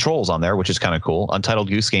controls on there, which is kind of cool. Untitled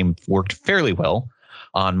Goose Game worked fairly well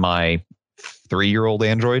on my 3-year-old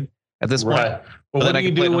Android at this point. Right. Well, what do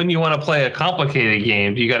you do when you want to play a complicated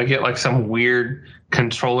game? Do you got to get like some weird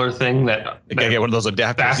controller thing that you gotta get one of those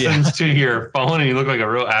adapters fastens to your phone, and you look like a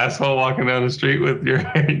real asshole walking down the street with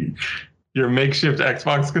your makeshift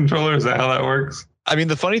Xbox controller? Is that how that works? I mean,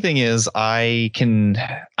 the funny thing is I can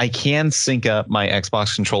sync up my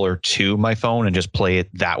Xbox controller to my phone and just play it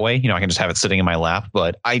that way. You know, I can just have it sitting in my lap.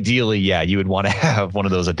 But ideally, yeah, you would want to have one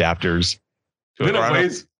of those adapters. Then it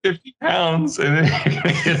weighs 50 pounds and then you're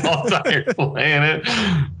going to get all tired playing it.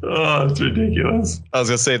 Oh, it's ridiculous. I was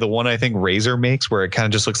going to say the one I think Razer makes where it kind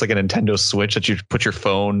of just looks like a Nintendo Switch that you put your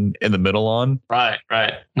phone in the middle on. Right.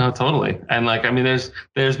 No, totally. And like, I mean,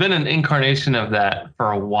 there's been an incarnation of that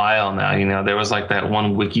for a while now. You know, there was like that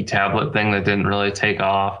one wiki tablet thing that didn't really take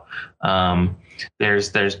off. There's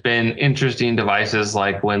been interesting devices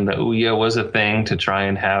like when the Ouya was a thing to try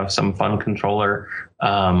and have some fun controller,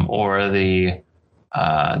 or the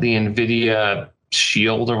NVIDIA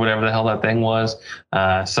Shield or whatever the hell that thing was.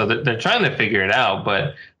 So they're trying to figure it out.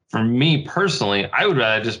 But for me personally, I would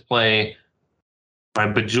rather just play my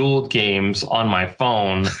Bejeweled games on my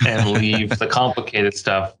phone and leave the complicated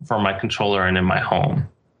stuff for my controller and in my home.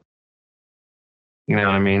 You know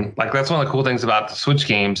what I mean? Like, that's one of the cool things about the Switch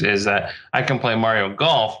games is that I can play Mario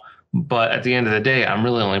Golf, but at the end of the day, I'm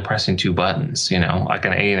really only pressing 2 buttons, you know, like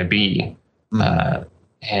an A and a B.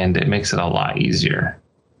 And it makes it a lot easier.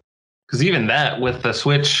 Because even that, with the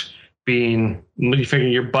Switch being, you figure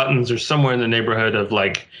your buttons are somewhere in the neighborhood of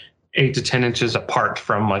like 8 to 10 inches apart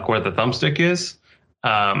from like where the thumbstick is.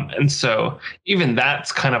 And so even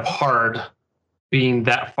that's kind of hard being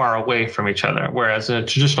that far away from each other. Whereas in a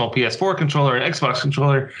traditional PS4 controller and Xbox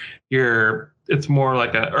controller, it's more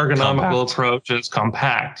like an ergonomical approach. It's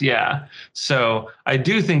compact. Yeah. So I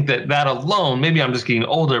do think that alone, maybe I'm just getting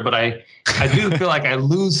older, but I do feel like I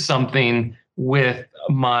lose something with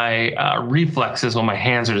my reflexes when my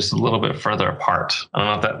hands are just a little bit further apart. I don't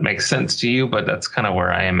know if that makes sense to you, but that's kind of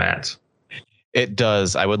where I am at. It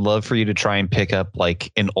does. I would love for you to try and pick up like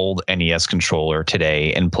an old NES controller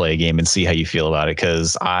today and play a game and see how you feel about it.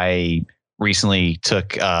 Because I recently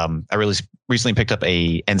picked up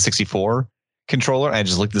a N64 controller. And I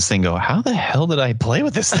just looked at this thing and go, how the hell did I play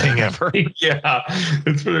with this thing ever? Yeah,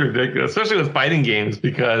 it's pretty ridiculous, especially with fighting games,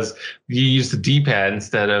 because you use the D-pad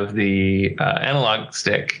instead of the analog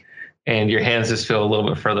stick. and your hands just feel a little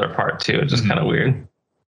bit further apart too. It's just kind of weird.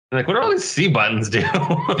 Like, what do all these C buttons do?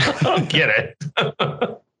 I don't get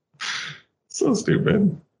it. So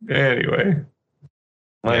stupid. Anyway.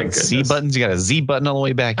 C buttons. You got a Z button all the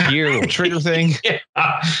way back here, little trigger thing.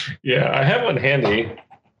 Yeah, I have one handy.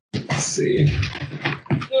 Let's see.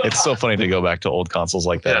 It's so funny to go back to old consoles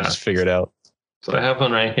like that and just figure it out. So I have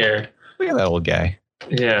one right here. Look at that old guy.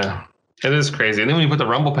 Yeah, it is crazy. And then when you put the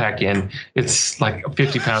rumble pack in, it's like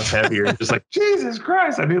 50 pounds heavier. Just like, Jesus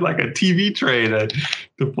Christ, I need like a TV tray to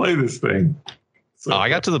play this thing. So I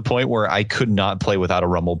got to the point where I could not play without a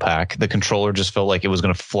rumble pack. The controller just felt like it was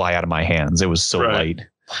going to fly out of my hands. It was so light.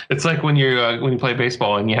 It's like when you play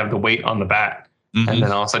baseball and you have the weight on the bat, and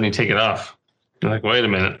then all of a sudden you take it off. You're like, wait a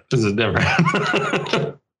minute, this is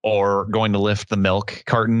different. Or going to lift the milk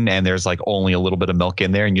carton and there's like only a little bit of milk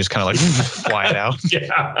in there and you just kind of like fly it out.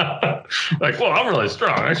 Yeah. Like, well, I'm really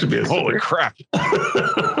strong. I should be holy crap.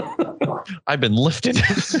 I've been lifted.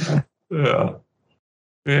 Yeah.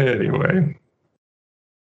 Anyway.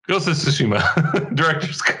 Ghost of Tsushima.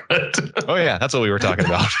 Director's cut. Oh yeah, that's what we were talking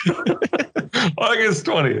about. August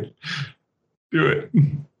 20th. Do it.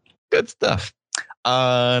 Good stuff.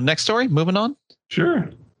 Next story, moving on. Sure.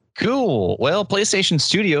 Cool. Well, PlayStation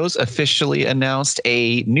Studios officially announced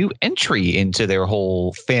a new entry into their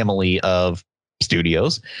whole family of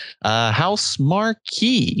studios. House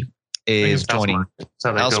Marquee is joining.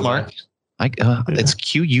 Housemarque. It's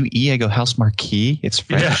QUE. I go House Marquee. It's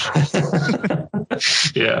French. Yeah.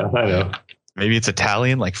 Yeah, I know. Maybe it's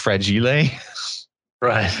Italian, like Fragile.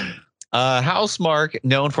 Right. Housemarque,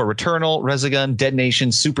 known for Returnal, Resogun, Dead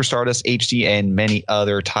Nation, Super Stardust HD, and many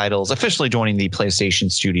other titles, officially joining the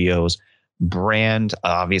PlayStation Studios brand.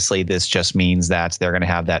 Obviously, this just means that they're going to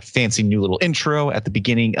have that fancy new little intro at the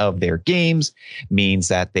beginning of their games, means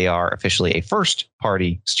that they are officially a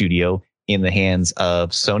first-party studio in the hands of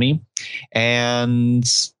Sony. And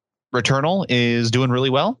Returnal is doing really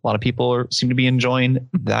well. A lot of people seem to be enjoying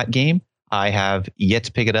that game. I have yet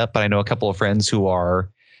to pick it up, but I know a couple of friends who are.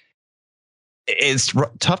 It's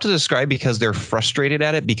tough to describe because they're frustrated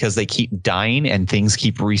at it because they keep dying and things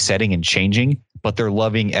keep resetting and changing, but they're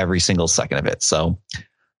loving every single second of it. So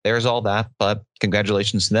there's all that, but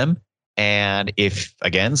congratulations to them. And if,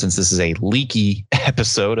 again, since this is a leaky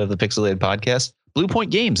episode of the Pixelated Podcast, Blue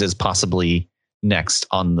Point Games is possibly next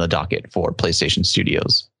on the docket for PlayStation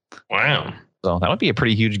Studios. Wow. So that would be a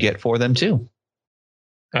pretty huge get for them too.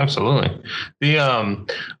 Absolutely. I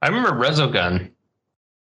remember Resogun.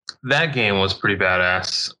 That game was pretty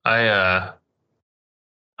badass. I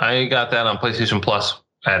got that on PlayStation Plus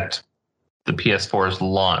at the PS4's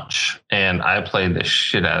launch, and I played the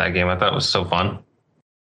shit out of that game. I thought it was so fun.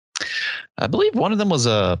 I believe one of them was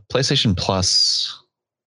a PlayStation Plus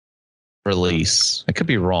release. I could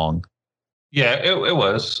be wrong. Yeah, it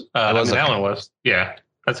was. That one was. Yeah,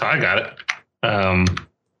 that's how I got it.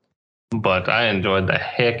 But I enjoyed the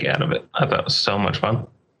heck out of it. I thought it was so much fun.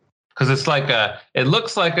 Because it's like it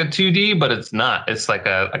looks like a 2D, but it's not. It's like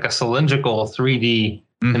a cylindrical 3D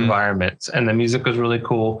environment, and the music was really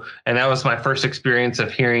cool. And that was my first experience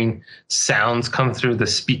of hearing sounds come through the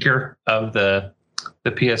speaker of the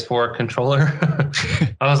PS4 controller.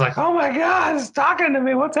 I was like, "Oh my God, it's talking to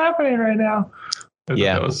me! What's happening right now?"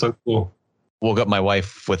 Yeah, that was so cool. Woke up my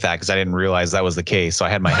wife with that because I didn't realize that was the case. So I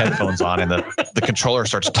had my headphones on, and the controller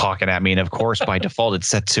starts talking at me, and of course, by default, it's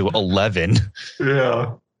set to 11.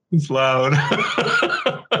 Yeah. It's loud.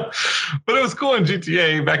 But it was cool in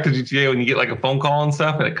GTA, back to GTA, when you get like a phone call and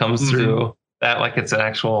stuff and it comes through that like it's an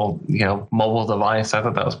actual, mobile device. I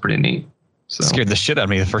thought that was pretty neat. So scared the shit out of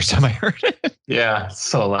me the first time I heard it. Yeah, it's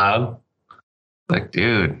so loud. Like,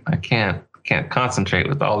 dude, I can't concentrate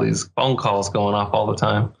with all these phone calls going off all the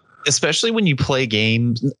time. Especially when you play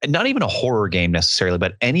games, not even a horror game necessarily,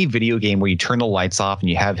 but any video game where you turn the lights off and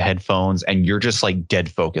you have headphones and you're just like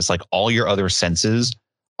dead focused, like all your other senses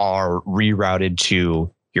are rerouted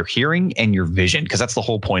to your hearing and your vision, because that's the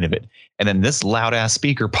whole point of it. And then this loud ass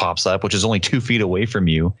speaker pops up, which is only 2 feet away from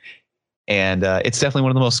you. And it's definitely one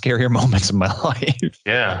of the most scarier moments of my life.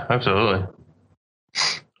 Yeah, absolutely.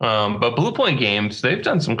 But Blue Point Games, they've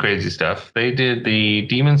done some crazy stuff. They did the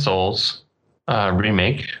Demon Souls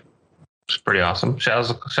remake. It's pretty awesome. Shadows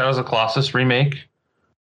of Colossus remake.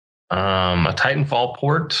 A Titanfall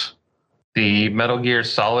port. The Metal Gear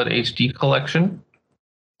Solid HD collection.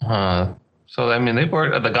 So I mean, they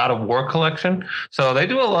bought the God of War collection. So they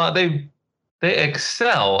do a lot. They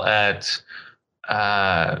excel at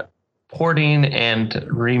porting and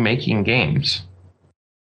remaking games.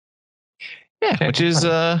 Yeah, which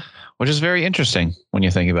is very interesting when you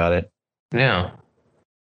think about it. Yeah,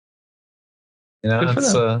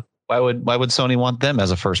 it's why would Sony want them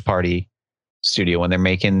as a first party studio when they're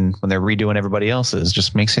redoing everybody else's?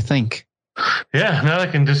 Just makes you think. Yeah, now they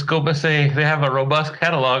can just go but say they have a robust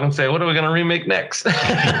catalog and say, what are we going to remake next?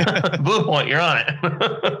 Blue Point, you're on it.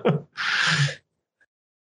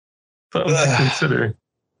 Something to consider.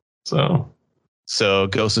 So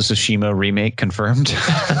Ghost of Tsushima remake confirmed.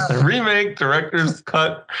 Remake, director's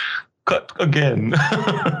cut again.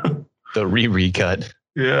 The recut.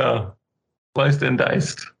 Yeah, sliced and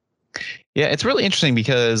diced. Yeah, it's really interesting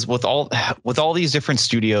because with all these different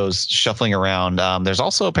studios shuffling around, there's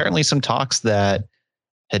also apparently some talks that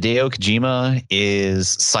Hideo Kojima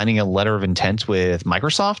is signing a letter of intent with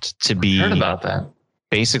Microsoft to be. I heard about that.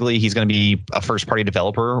 Basically, he's going to be a first-party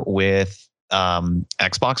developer with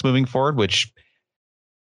Xbox moving forward, which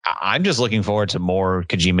I'm just looking forward to more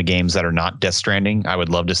Kojima games that are not Death Stranding. I would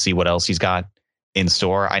love to see what else he's got in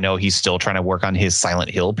store. I know he's still trying to work on his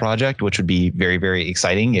Silent Hill project, which would be very, very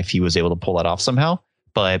exciting if he was able to pull that off somehow.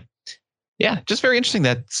 But yeah, just very interesting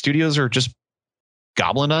that studios are just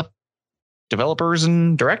gobbling up developers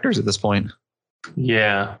and directors at this point.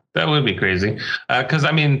 Yeah, that would be crazy. Because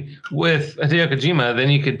I mean, with Hideo Kojima, then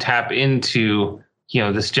you could tap into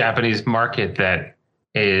this Japanese market that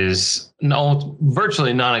is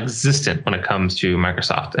virtually non-existent when it comes to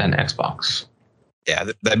Microsoft and Xbox.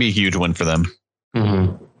 Yeah, that'd be a huge win for them.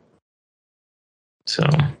 Mm-hmm. So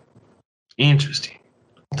interesting.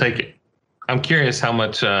 I'll take it. I'm curious how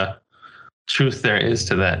much truth there is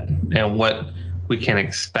to that and what we can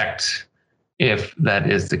expect if that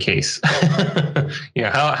is the case.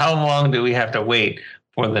 How long do we have to wait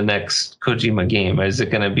for the next Kojima game? Is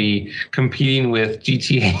it going to be competing with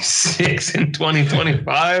GTA6 in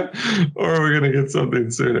 2025, or are we going to get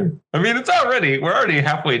something sooner? I mean, we're already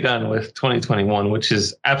halfway done with 2021, which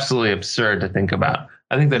is absolutely absurd to think about.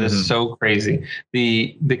 I think that is so crazy.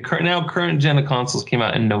 The current gen of consoles came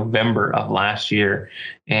out in November of last year,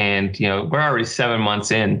 and we're already 7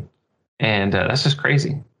 months in, and that's just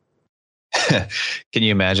crazy. Can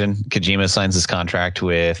you imagine Kojima signs his contract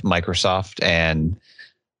with Microsoft and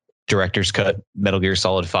director's cut Metal Gear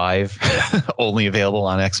Solid 5 only available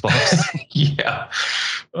on Xbox? Yeah.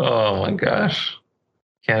 Oh my gosh.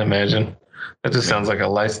 Can't imagine. That just sounds like a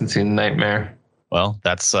licensing nightmare. Well,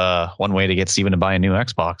 that's one way to get Steven to buy a new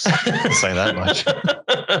Xbox. I'll say that much.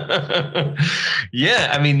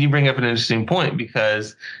 Yeah, I mean, you bring up an interesting point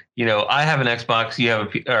because I have an Xbox,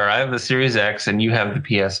 I have the Series X, and you have the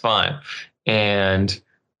PS5, and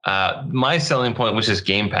my selling point was just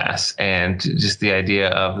Game Pass and just the idea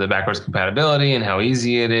of the backwards compatibility and how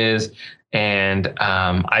easy it is, and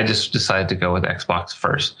I just decided to go with Xbox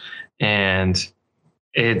first, and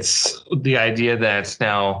it's the idea that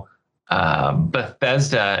now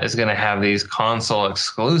Bethesda is going to have these console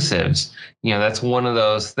exclusives. That's one of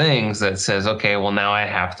those things that says, okay, well, now I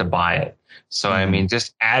have to buy it. So, I mean,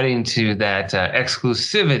 just adding to that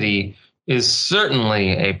exclusivity is certainly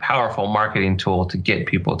a powerful marketing tool to get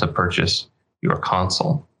people to purchase your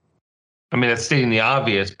console. I mean, that's stating the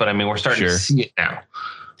obvious, but I mean, we're starting to see it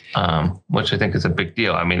now, which I think is a big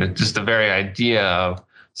deal. I mean, it's just the very idea of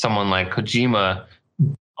someone like Kojima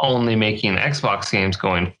only making Xbox games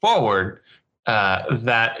going forward,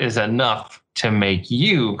 that is enough to make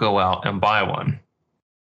you go out and buy one.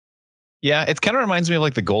 Yeah, it kind of reminds me of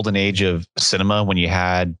like the golden age of cinema when you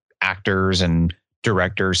had actors and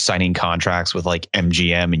directors signing contracts with like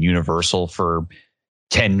MGM and Universal for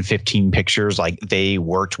 10, 15 pictures. Like they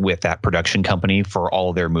worked with that production company for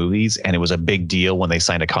all of their movies. And it was a big deal when they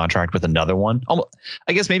signed a contract with another one.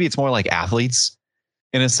 I guess maybe it's more like athletes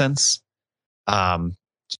in a sense.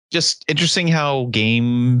 Just interesting how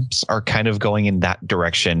games are kind of going in that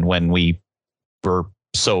direction when we were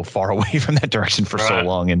so far away from that direction for so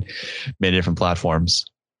long and many different platforms.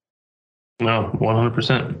 No,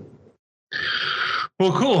 100%.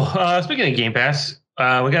 Well, cool. Speaking of Game Pass,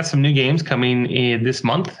 we got some new games coming in this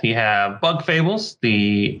month. You have Bug Fables,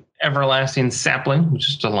 the Everlasting Sapling, which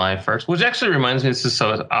is July 1st, which actually reminds me, this is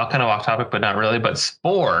so kind of off topic, but not really, but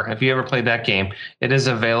Spore, if you ever played that game, it is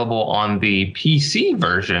available on the PC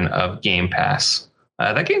version of Game Pass.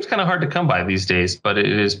 That game's kind of hard to come by these days, but it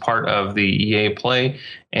is part of the EA Play,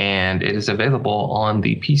 and it is available on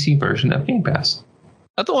the PC version of Game Pass. Is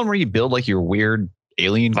that the one where you build like your weird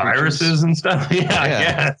alien viruses creatures and stuff? Yeah. I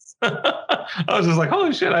guess. I was just like,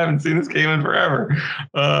 holy shit, I haven't seen this game in forever.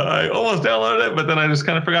 I almost downloaded it, but then I just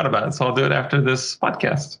kind of forgot about it. So I'll do it after this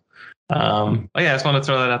podcast. I just want to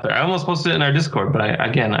throw that out there. I almost posted it in our Discord, but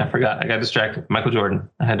I forgot. I got distracted. Michael Jordan.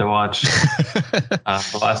 I had to watch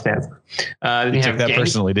The Last Dance. You took that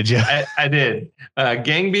personally, did you? I did.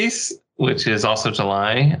 Gang Beasts, which is also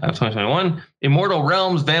July of 2021. Immortal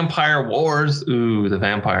Realms, Vampire Wars. Ooh, the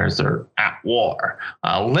vampires are at war.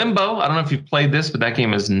 Limbo. I don't know if you've played this, but that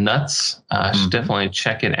game is nuts. Should definitely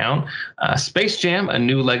check it out. Space Jam: A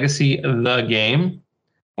New Legacy, the game,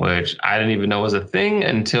 which I didn't even know was a thing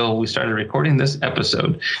until we started recording this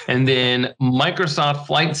episode. And then Microsoft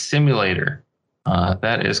Flight Simulator.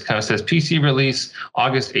 That is kind of says PC release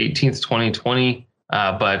August 18th, 2020.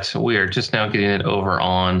 But we are just now getting it over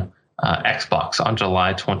on Xbox on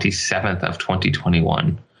July 27th of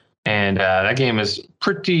 2021. And that game is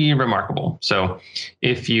pretty remarkable. So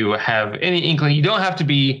if you have any inkling, you don't have to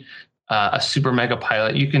be a super mega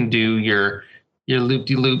pilot. You can do your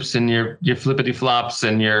loop-de-loops and your flippity-flops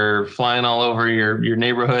and you're flying all over your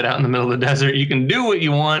neighborhood out in the middle of the desert. You can do what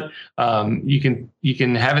you want. You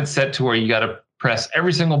can have it set to where you got to press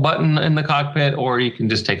every single button in the cockpit, or you can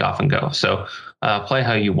just take off and go. So play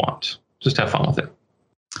how you want. Just have fun with it.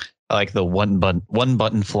 I like the one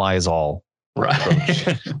button flies all.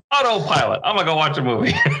 Right. Autopilot. I'm gonna go watch a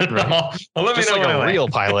movie. Right. Let just me know like a real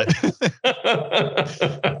pilot.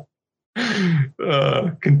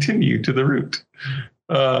 Continue to the route.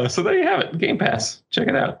 So there you have it. Game Pass. Check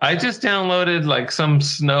it out. I just downloaded like some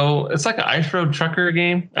snow. It's like an ice road trucker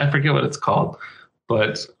game. I forget what it's called,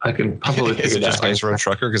 but I can probably figure Is it it out. just Ice Road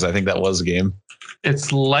Trucker? Because I think that was a game. It's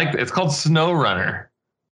called Snow Runner.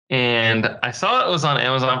 And I saw it was on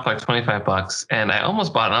Amazon for like $25, and I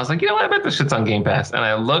almost bought it. And I was like, you know what? I bet this shit's on Game Pass. And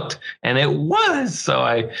I looked, and it was. So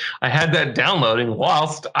I had that downloading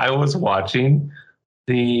whilst I was watching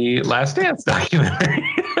the Last Dance documentary.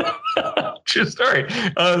 True story.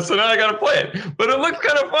 So now I got to play it. But it looked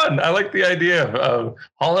kind of fun. I like the idea of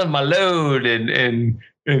hauling my load in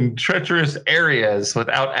treacherous areas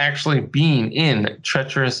without actually being in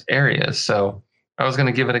treacherous areas. So I was going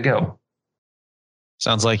to give it a go.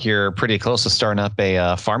 Sounds like you're pretty close to starting up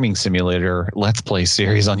a farming simulator Let's Play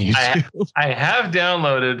series on YouTube. I have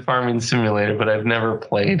downloaded Farming Simulator, but I've never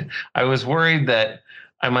played. I was worried that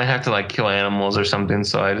I might have to like kill animals or something,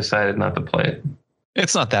 so I decided not to play it.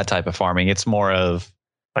 It's not that type of farming. It's more of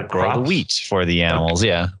Like grow crops? the wheat for the animals. Okay.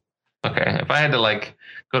 Yeah. Okay. If I had to like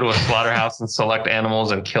go to a slaughterhouse and select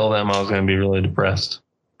animals and kill them, I was going to be really depressed.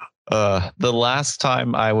 The last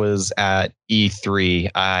time I was at E3,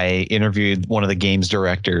 I interviewed one of the games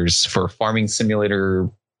directors for Farming Simulator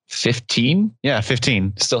 15. Yeah,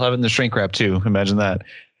 15. Still have it in the shrink wrap too. Imagine that.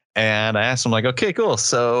 And I asked him like, okay, cool.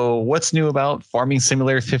 So what's new about Farming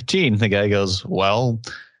Simulator 15? The guy goes, well,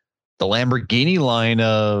 the Lamborghini line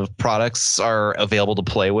of products are available to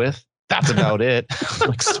play with. That's about it. I'm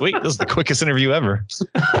like, sweet. This is the quickest interview ever.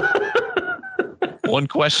 One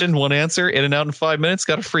question, one answer, in and out in 5 minutes,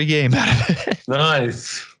 got a free game out of it.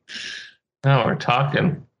 Nice. Now we're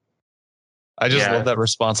talking. I just love that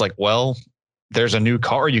response. Like, well, there's a new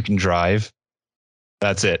car you can drive.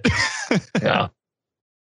 That's it. Yeah.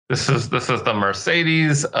 This is the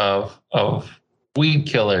Mercedes of weed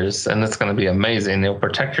killers, and it's going to be amazing. It'll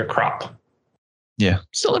protect your crop. Yeah.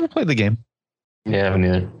 Still never played the game. Yeah, I haven't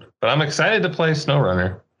either. But I'm excited to play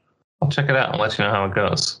SnowRunner. I'll check it out and let you know how it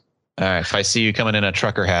goes. All right. If I see you coming in a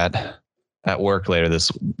trucker hat at work later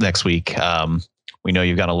next week, we know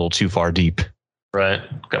you've gone a little too far deep. Right.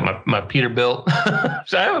 Got my Peterbilt.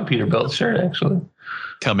 I have a Peterbilt shirt, actually.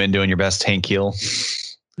 Come in doing your best tank heel.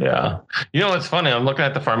 Yeah. You know what's funny? I'm looking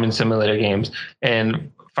at the Farming Simulator games,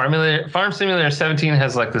 and Farm Simulator 17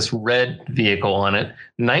 has like this red vehicle on it.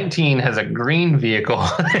 19 has a green vehicle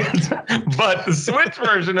on it. But the Switch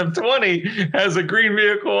version of 20 has a green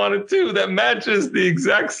vehicle on it too that matches the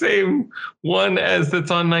exact same one as that's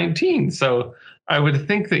on 19. So I would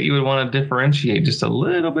think that you would want to differentiate just a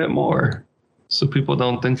little bit more so people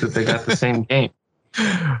don't think that they got the same game.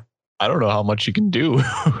 I don't know how much you can do.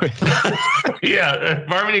 Yeah,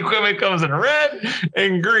 farming equipment comes in red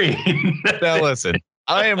and green. Now listen,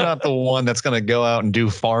 I am not the one that's going to go out and do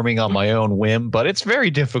farming on my own whim, but it's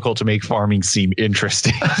very difficult to make farming seem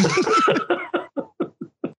interesting.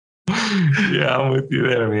 Yeah, I'm with you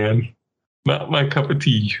there, man. Not my cup of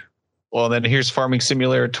tea. Well, then here's Farming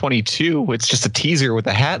Simulator 22. It's just a teaser with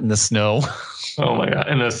a hat in the snow. Oh my god!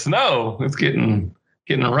 In the snow, it's getting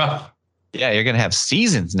rough. Yeah, you're going to have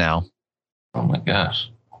seasons now. Oh my gosh.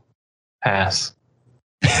 Pass.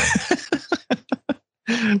 But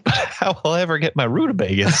how will I ever get my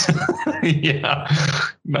rutabagas? Yeah,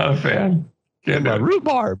 not a fan. Get my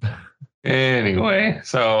rhubarb. Anyway,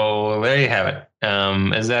 so there you have it.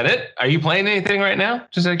 Is that it? Are you playing anything right now?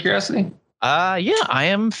 Just out of curiosity. Yeah, I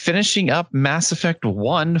am finishing up Mass Effect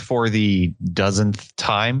 1 for the dozenth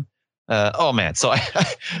time. Oh man, so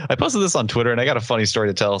I posted this on Twitter and I got a funny story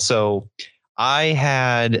to tell. So I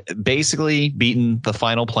had basically beaten the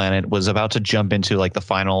final planet, was about to jump into like the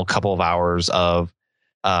final couple of hours of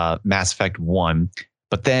Mass Effect 1.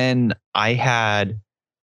 But then I had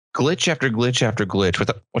glitch after glitch after glitch,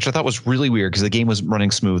 which I thought was really weird because the game was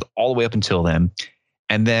running smooth all the way up until then.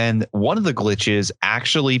 And then one of the glitches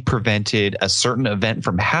actually prevented a certain event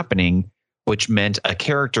from happening, which meant a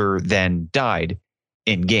character then died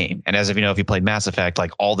in game. And as if you know, if you played Mass Effect,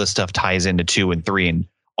 like all this stuff ties into 2 and 3 and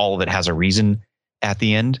all of it has a reason at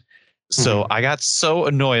the end. So I got so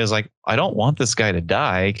annoyed. I was like, I don't want this guy to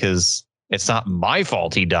die because it's not my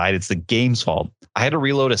fault he died. It's the game's fault. I had to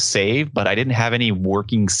reload a save, but I didn't have any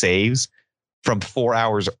working saves from 4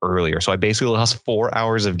 hours earlier. So I basically lost 4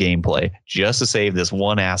 hours of gameplay just to save this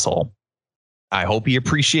one asshole. I hope he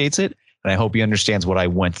appreciates it. And I hope he understands what I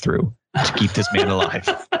went through to keep this man alive.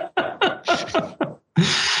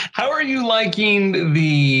 How are you liking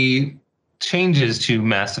the changes to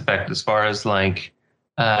Mass Effect as far as like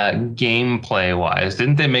gameplay wise?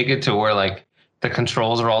 Didn't they make it to where like the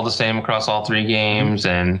controls are all the same across all three games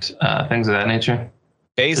and things of that nature?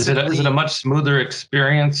 Basically, is it a much smoother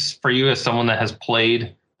experience for you as someone that has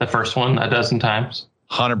played the first one a dozen times?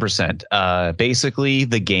 100%. Basically,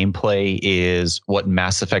 the gameplay is what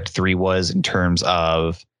Mass Effect 3 was in terms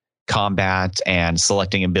of combat and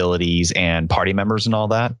selecting abilities and party members and all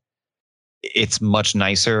that. It's much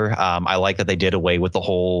nicer. I like that they did away with the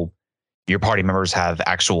whole your party members have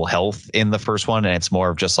actual health in the first one, and it's more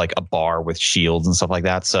of just like a bar with shields and stuff like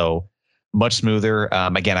that. So much smoother.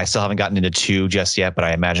 Again, I still haven't gotten into 2 just yet, but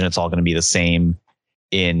I imagine it's all going to be the same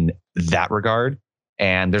in that regard.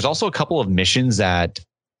 And there's also a couple of missions that,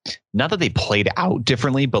 not that they played out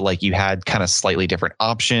differently, but like you had kind of slightly different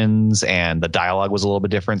options and the dialogue was a little bit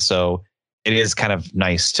different. So it is kind of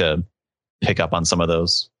nice to pick up on some of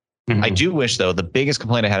those. I do wish, though, the biggest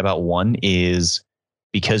complaint I had about 1 is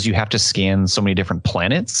because you have to scan so many different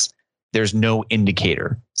planets, there's no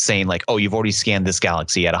indicator saying like, oh, you've already scanned this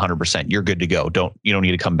galaxy at 100%. You're good to go. You don't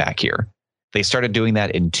need to come back here. They started doing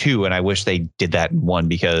that in 2, and I wish they did that in 1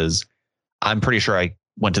 because I'm pretty sure I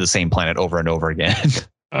went to the same planet over and over again.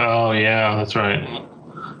 Oh, yeah, that's right.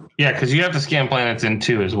 Yeah, because you have to scan planets in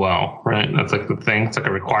 2 as well, right? That's like the thing. It's like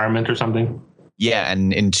a requirement or something. Yeah,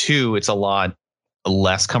 and in 2, it's a lot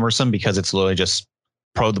less cumbersome because it's literally just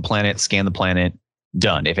probe the planet, scan the planet,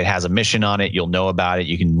 done. If it has a mission on it, you'll know about it.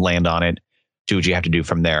 You can land on it, do what you have to do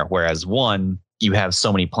from there. Whereas 1, you have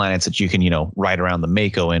so many planets that you can, ride around the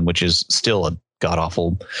Mako in, which is still a god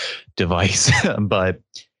awful device. But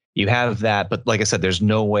you have that. But like I said, there's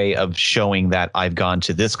no way of showing that I've gone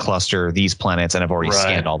to this cluster, these planets, and I've already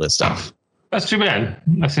scanned all this stuff. That's too bad.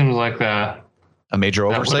 That seems like a major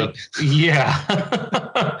oversight.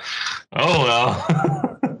 Yeah. Oh,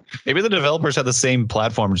 well. Maybe the developers had the same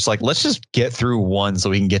platform. Just like, let's just get through 1 so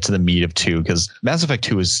we can get to the meat of 2, because Mass Effect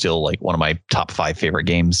 2 is still like one of my top 5 favorite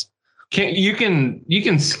games. You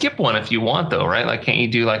can skip 1 if you want, though, right? Like, can't you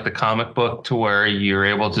do like the comic book to where you're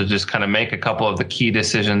able to just kind of make a couple of the key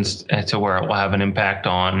decisions to where it will have an impact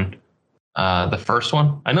on the first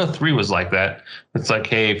one? I know 3 was like that. It's like,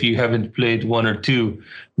 hey, if you haven't played 1 or 2,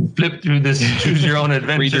 flip through this, choose your own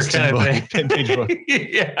adventure kind of thing.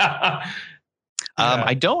 Yeah.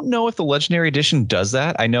 I don't know if the Legendary Edition does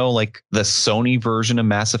that. I know like the Sony version of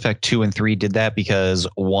Mass Effect 2 and 3 did that because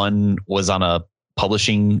 1 was on a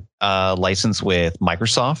publishing license with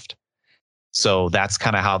Microsoft. So that's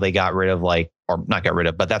kind of how they got rid of or not got rid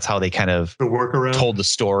of, but that's how they kind of told the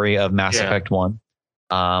story of Mass Effect 1.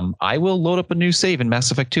 I will load up a new save in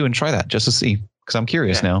Mass Effect 2 and try that just to see, because I'm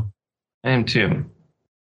curious now. I am too.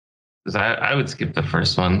 Because I would skip the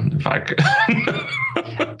first one if I could.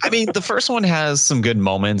 I mean, the first one has some good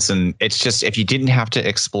moments, and it's just if you didn't have to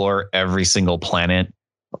explore every single planet,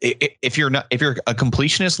 if you're a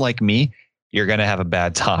completionist like me, you're gonna have a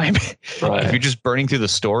bad time. Right. If you're just burning through the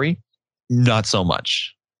story, not so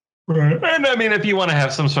much. Right. And I mean, if you want to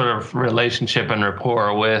have some sort of relationship and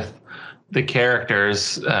rapport with the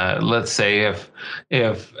characters, let's say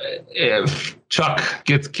if Chuck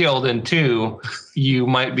gets killed in 2, you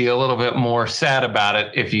might be a little bit more sad about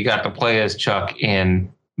it if you got to play as Chuck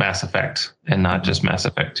in Mass Effect and not just Mass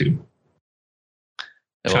Effect 2.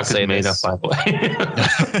 Chuck is made up, by the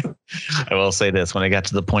way. I will say this: when I got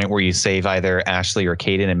to the point where you save either Ashley or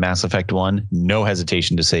Kaidan in Mass Effect 1, no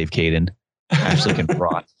hesitation to save Kaidan. Ashley can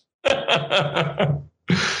fraud.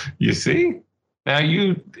 You see? Now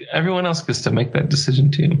everyone else gets to make that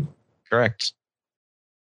decision too. Correct.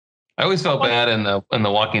 I always felt bad in the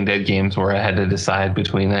Walking Dead games where I had to decide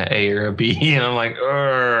between an A or a B, and I'm like,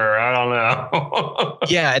 I don't know.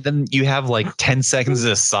 Yeah, and then you have like 10 seconds to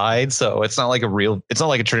decide, so it's not like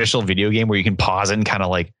a traditional video game where you can pause it and kind of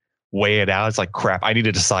like weigh it out. It's like, crap, I need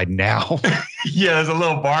to decide now. Yeah, there's a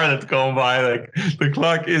little bar that's going by. Like, the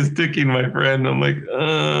clock is ticking, my friend. I'm like,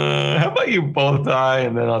 how about you both die?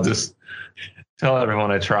 And then I'll just tell everyone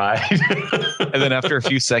I tried. And then after a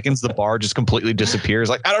few seconds, the bar just completely disappears.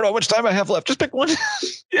 Like, I don't know how much time I have left. Just pick one.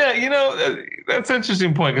 Yeah, that's an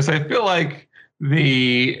interesting point, because I feel like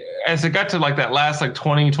as it got to like that last like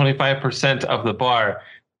 20-25% of the bar,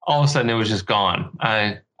 all of a sudden it was just gone.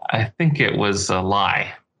 I think it was a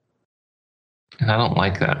lie. And I don't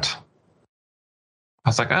like that. I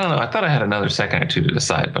was like, I don't know. I thought I had another second or two to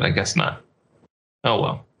decide, but I guess not. Oh,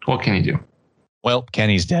 well. What can you do? Well,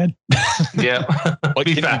 Kenny's dead. Yeah. What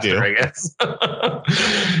Be can faster, you do? I guess.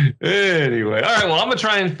 Anyway. All right. Well, I'm going to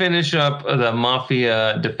try and finish up the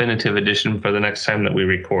Mafia Definitive Edition for the next time that we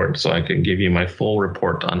record, so I can give you my full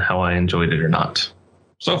report on how I enjoyed it or not.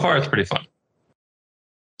 So far, it's pretty fun.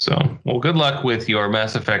 So, well, good luck with your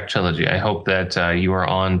Mass Effect trilogy. I hope that you are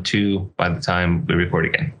on 2 by the time we record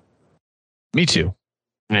again. Me too.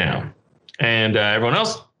 Yeah. And everyone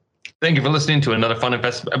else, thank you for listening to another fun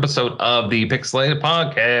episode of the Pixelated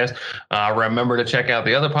Podcast. Remember to check out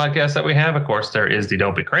the other podcasts that we have. Of course, there is the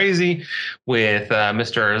Don't Be Crazy with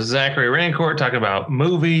Mr. Zachary Rancourt talking about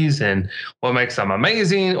movies and what makes them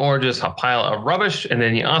amazing or just a pile of rubbish. And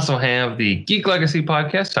then you also have the Geek Legacy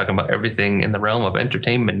Podcast talking about everything in the realm of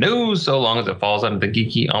entertainment news, so long as it falls under the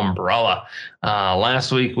geeky umbrella.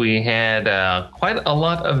 Last week, we had quite a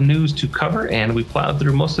lot of news to cover, and we plowed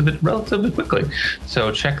through most of it relatively quickly.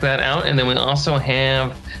 So check that out. And then we also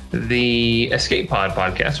have the Escape Pod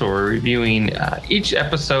podcast, where we're reviewing each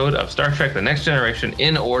episode of Star Trek The Next Generation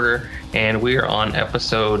in order, and we're on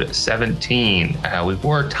episode 17. We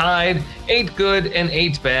were tied 8 good and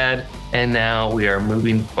 8 bad, and now we are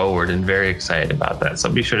moving forward and very excited about that. So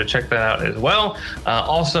be sure to check that out as well.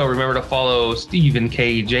 Also, remember to follow Stephen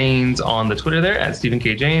K. Janes on the Twitter there at Stephen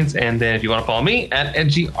K. Janes. And then if you want to follow me at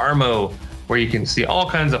Edgy Armo, where you can see all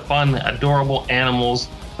kinds of fun, adorable animals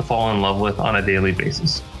to fall in love with on a daily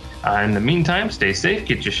basis. In the meantime, stay safe,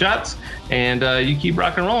 get your shots, and you keep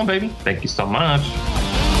rock and rolling, baby. Thank you so much.